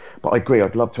Blanchett. But I agree,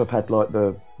 I'd love to have had like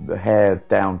the hair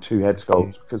down 2 head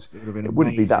sculpts, because it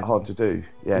wouldn't be that hard to do.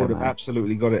 Yeah, would have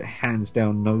absolutely got it, hands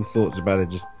down, no thoughts about it,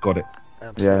 just got it.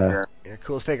 Absolutely. Yeah,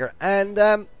 cool figure.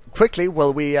 And quickly,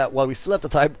 while we still have the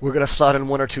time, we're going to slot in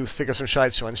 1 or 2 figures from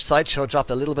Sideshow. And Sideshow dropped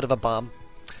a little bit of a bomb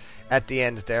at the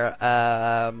end there.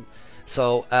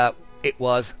 So it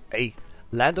was a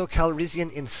Lando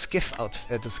Calrissian in skiff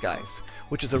disguise,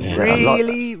 which is a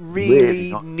really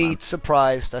neat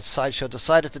surprise that Sideshow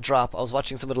decided to drop. I was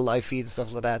watching some of the live feeds and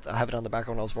stuff like that. I have it on the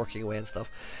background when I was working away and stuff,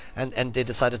 and they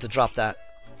decided to drop that,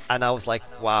 and I was like,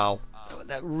 wow,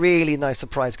 that really nice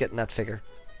surprise getting that figure.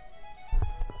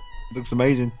 Looks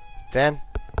amazing. Dan?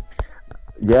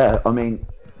 Yeah, I mean,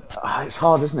 it's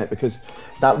hard, isn't it? Because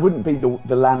that wouldn't be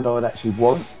the Lando I'd actually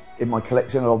want in my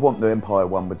collection. I want the Empire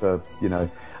one with the,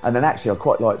 and then actually I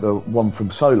quite like the one from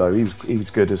Solo. He was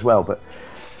good as well, but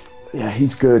yeah,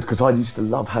 he's good because I used to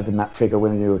love having that figure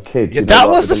when you were a kid. Yeah, that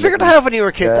was the figure to have when you were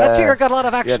a kid. That figure got a lot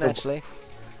of action actually.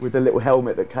 With the little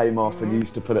helmet that came off and you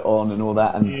used to put it on and all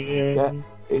that, and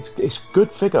it's good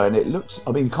figure, and it looks.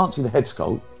 I mean, you can't see the head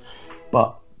sculpt,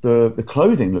 but the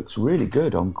clothing looks really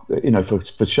good on.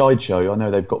 For Sideshow, I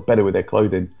know they've got better with their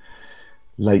clothing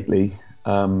lately.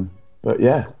 But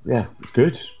yeah, it's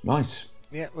good, nice.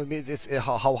 Yeah, I mean,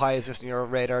 how high is this in your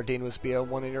radar? Dean, was be a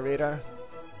 1 in your radar?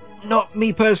 Not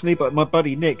me personally, but my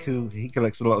buddy Nick, he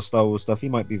collects a lot of Star Wars stuff, he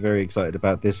might be very excited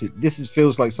about this. This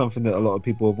feels like something that a lot of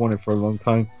people have wanted for a long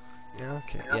time. Yeah,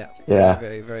 okay, yeah.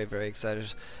 Very, very, very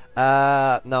excited.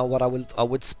 Now, what I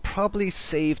would probably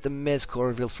save the Mezco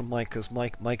reveals from Mike, because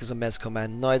Mike is a Mezco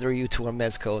man. Neither of you two are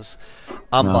Mezcos.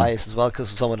 I'm biased as well because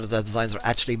some of the designs are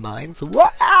actually mine. So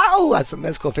wow! I had some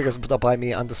Mezco figures put up by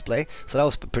me on display, so that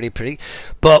was pretty.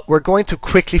 But we're going to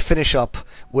quickly finish off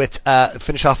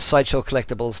Sideshow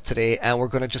Collectibles today, and we're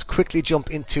going to just quickly jump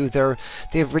into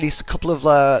they've released a couple of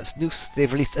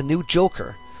they've released a new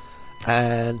Joker,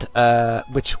 and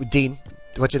which Dean,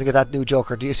 what do you think of that new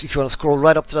Joker? If you want to scroll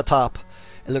right up to the top,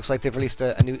 it looks like they've released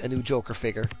a new Joker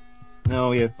figure.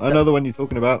 Oh yeah, I know the one you're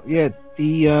talking about. Yeah,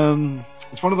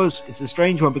 it's one of those. It's a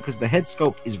strange one because the head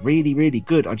sculpt is really, really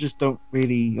good. I'm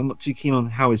not too keen on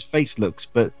how his face looks,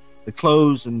 but the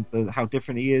clothes and how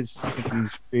different he is, I think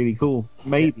he's really cool.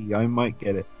 Maybe I might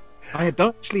get it. I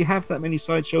don't actually have that many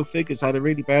Sideshow figures. I had a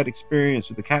really bad experience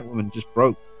with the Catwoman, just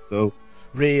broke. So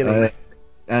really,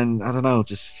 and I don't know,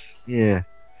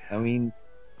 I mean,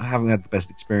 I haven't had the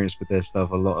best experience with their stuff.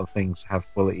 A lot of things have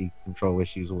quality control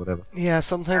issues or whatever. Yeah,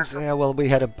 sometimes. Yeah, well, we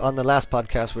had on the last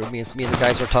podcast where me and the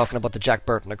guys were talking about the Jack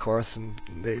Burton, of course, and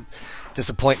the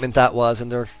disappointment that was,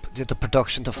 and the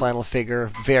production to final figure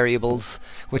variables,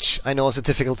 which I know is a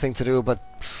difficult thing to do, but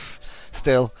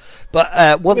still. But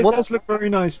it does look very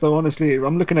nice, though. Honestly,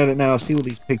 I'm looking at it now. I see all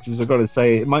these pictures. I've got to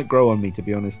say, it might grow on me, to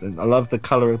be honest. And I love the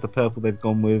color of the purple they've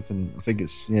gone with, and I think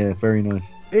it's very nice.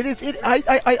 It is.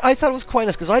 I thought it was quite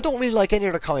nice because I don't really like any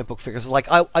other comic book figures. Like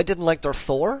I didn't like their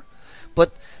Thor,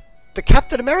 but the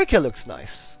Captain America looks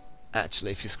nice.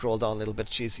 Actually, if you scroll down a little bit,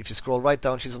 if you scroll right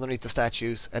down, she's underneath the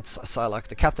statues. It's Psylocke.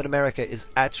 The Captain America is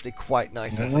actually quite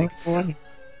nice, I think.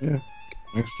 Yeah,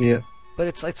 I see it. But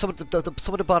it's like some of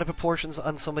the body proportions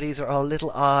on some of these are a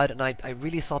little odd, and I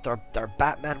really thought their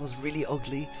Batman was really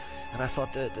ugly, and I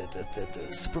thought the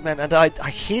Superman, and I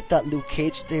hate that Luke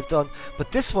Cage they've done,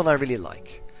 but this one I really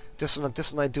like. This one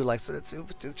I do like, so it's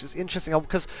just interesting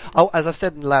because, as I've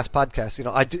said in the last podcast,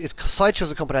 it's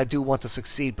Sideshow's a company I do want to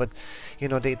succeed, but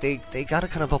they got to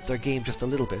kind of up their game just a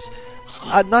little bit.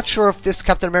 I'm not sure if this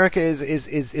Captain America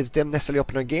is them necessarily up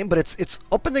in their game, but it's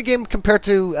up in the game compared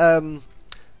to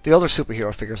the other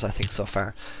superhero figures I think so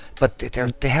far. But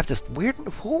they have this weird.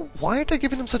 Why are they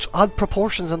giving them such odd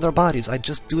proportions on their bodies? I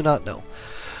just do not know.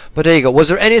 But there you go. Was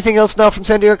there anything else now from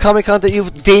San Diego Comic Con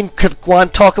that Dean, could go on,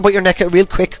 talk about your NECA real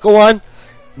quick? Go on.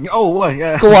 Oh, well,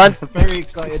 yeah. Go on. Very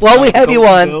excited. Well, we have you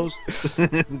on.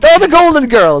 They're the Golden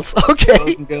Girls. Okay.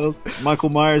 Golden Girls. Michael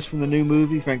Myers from the new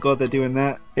movie. Thank God they're doing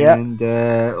that. Yeah. And,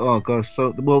 oh, gosh.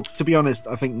 To be honest,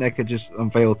 I think NECA just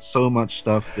unveiled so much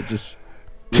stuff that just...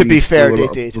 To be fair, they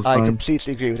did. I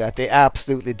completely agree with that. They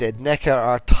absolutely did. NECA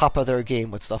are top of their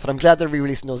game with stuff. And I'm glad they're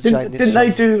re-releasing those giant... Didn't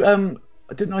they do...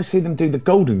 Didn't I see them do the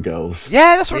Golden Girls?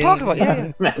 Yeah, that's what we're talking about.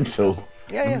 Yeah. Mental.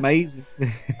 Yeah. Amazing.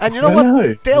 And you know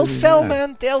what? They'll sell,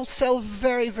 man. They'll sell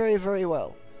very, very, very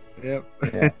well. Yep.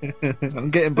 Yeah.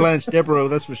 I'm getting Blanche Devereaux,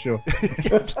 that's for sure.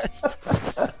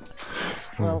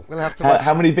 Well, we'll have to watch.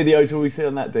 How many videos will we see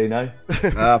on that, Dino?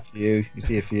 A few. You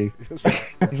see a few.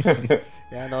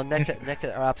 Yeah, no,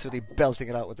 NECA are absolutely belting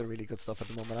it out with the really good stuff at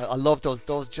the moment. I love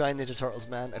those giant Ninja Turtles,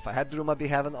 man. If I had the room, I'd be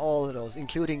having all of those,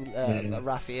 including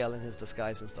Raphael in his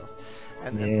disguise and stuff.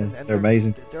 And they're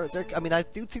amazing. I mean, I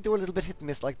do think they were a little bit hit and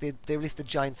miss. Like they released a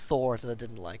giant Thor that I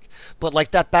didn't like, but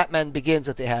like that Batman Begins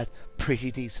that they had,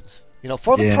 pretty decent.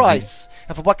 For the price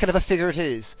and for what kind of a figure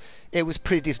it was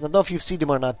pretty decent. I don't know if you've seen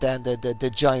them or not, Dan.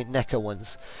 The giant NECA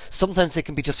ones. Sometimes they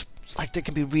can be they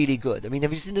can be really good. I mean,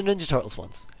 have you seen the Ninja Turtles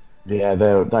ones? Yeah,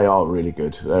 they are really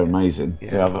good. They're amazing.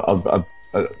 Yeah,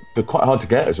 they're quite hard to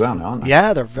get as well now, aren't they?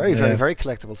 Yeah, they're very, very, very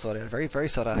collectible. So they're very, very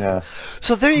sought after. Yeah.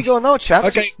 So there you go, now, chaps. I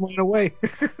gave one away.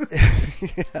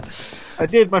 I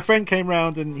did. My friend came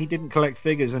round and he didn't collect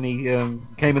figures, and he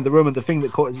came in the room, and the thing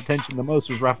that caught his attention the most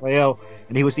was Raphael,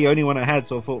 and he was the only one I had.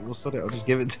 So I thought, well, sod it, I'll just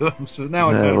give it to him. So now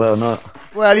I know.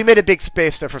 Well, you made a big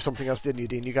space there for something else, didn't you,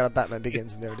 Dean? You got a Batman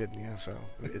Begins in there, didn't you? So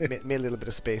it made a little bit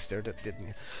of space there, didn't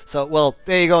you? So, well,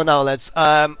 there you go now, lads.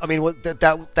 I mean,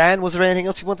 Dan, was there anything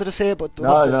else you wanted to say about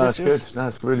this year's? No,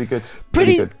 it's really good.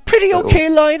 Pretty okay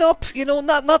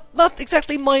lineup. Not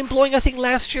exactly mind blowing. I think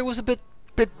last year was a bit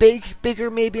bigger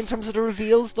maybe in terms of the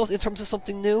reveals, not in terms of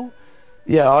something new.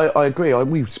 Yeah, I agree.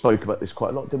 We spoke about this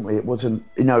quite a lot, didn't we? It wasn't,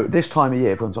 this time of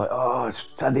year, everyone's like, oh, it's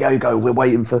San Diego, we're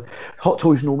waiting for... Hot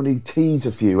Toys normally tease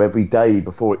a few every day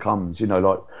before it comes, like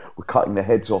we're cutting their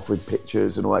heads off with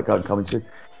pictures and all that going coming to.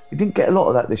 We didn't get a lot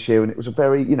of that this year, and it was a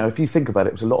very, if you think about it,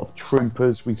 it was a lot of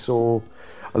troopers we saw,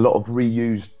 a lot of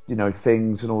reused,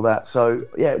 things and all that. So,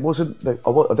 yeah, it wasn't... I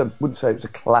wouldn't say it was a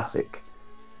classic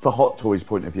for Hot Toys'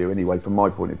 point of view, anyway, from my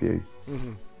point of view.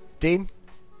 Mm-hmm. Dean?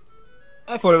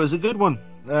 I thought it was a good one.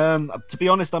 To be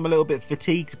honest, I'm a little bit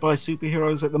fatigued by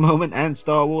superheroes at the moment and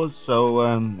Star Wars. So,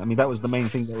 I mean, that was the main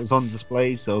thing that was on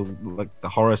display. So, like, the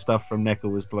horror stuff from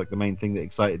NECA was, like, the main thing that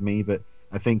excited me. But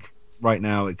I think right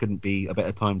now it couldn't be a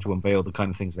better time to unveil the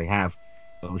kind of things they have.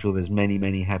 So I'm sure there's many,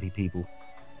 many happy people.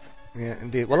 Yeah,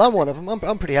 indeed. Well, I'm one of them.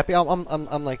 I'm pretty happy. I'm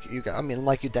like you. I mean,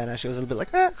 like you, Dan. Actually, I was a little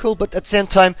bit like, cool. But at the same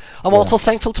time, I'm also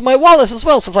thankful to my wallet as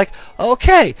well. So it's like,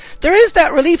 okay, there is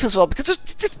that relief as well because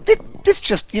it's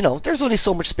just there's only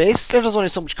so much space. There's only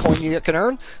so much coin you can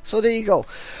earn. So there you go.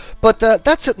 But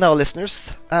that's it now,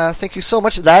 listeners. Thank you so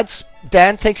much, lads.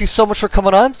 Dan, thank you so much for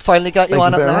coming on. Finally got you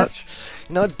on at last.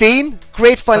 Dean,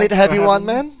 great finally to have you on,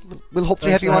 man. We'll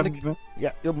hopefully have you on again.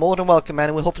 Yeah, you're more than welcome, man,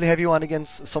 and we'll hopefully have you on again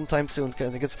sometime soon. I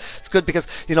think it's good because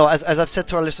as I've said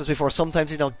to our listeners before,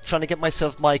 sometimes trying to get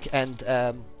myself, Mike, and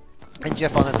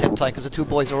Jeff on at the same time because the two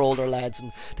boys are older lads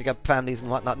and they got families and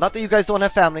whatnot. Not that you guys don't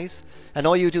have families. I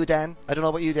know you do, Dan. I don't know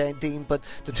about you, Dean, but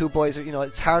the two boys are,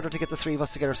 it's harder to get the three of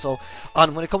us together. So,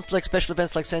 when it comes to like special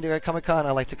events like San Diego Comic Con,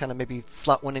 I like to kind of maybe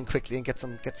slot one in quickly and get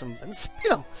some, and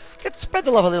spread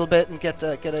the love a little bit and get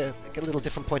a little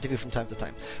different point of view from time to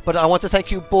time. But I want to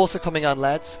thank you both for coming on,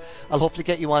 lads. I'll hopefully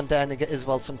get you on, Dan, as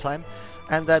well sometime.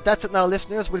 And that's it now,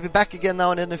 listeners. We'll be back again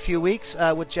now and in a few weeks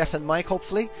with Jeff and Mike,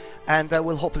 hopefully. And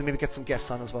we'll hopefully maybe get some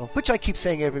guests on as well, which I keep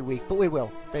saying every week, but we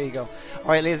will. There you go.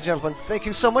 All right, ladies and gentlemen, thank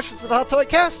you so much for the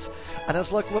Hottoycast. And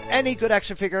as luck with any good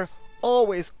action figure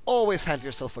always handle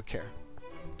yourself with care.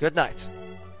 Good night.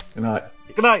 Good night.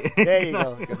 Good night. There you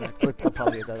go. Good night. I'll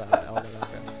probably do that.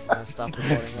 I'll stop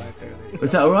recording right there.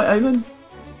 Was that all right, Eamon?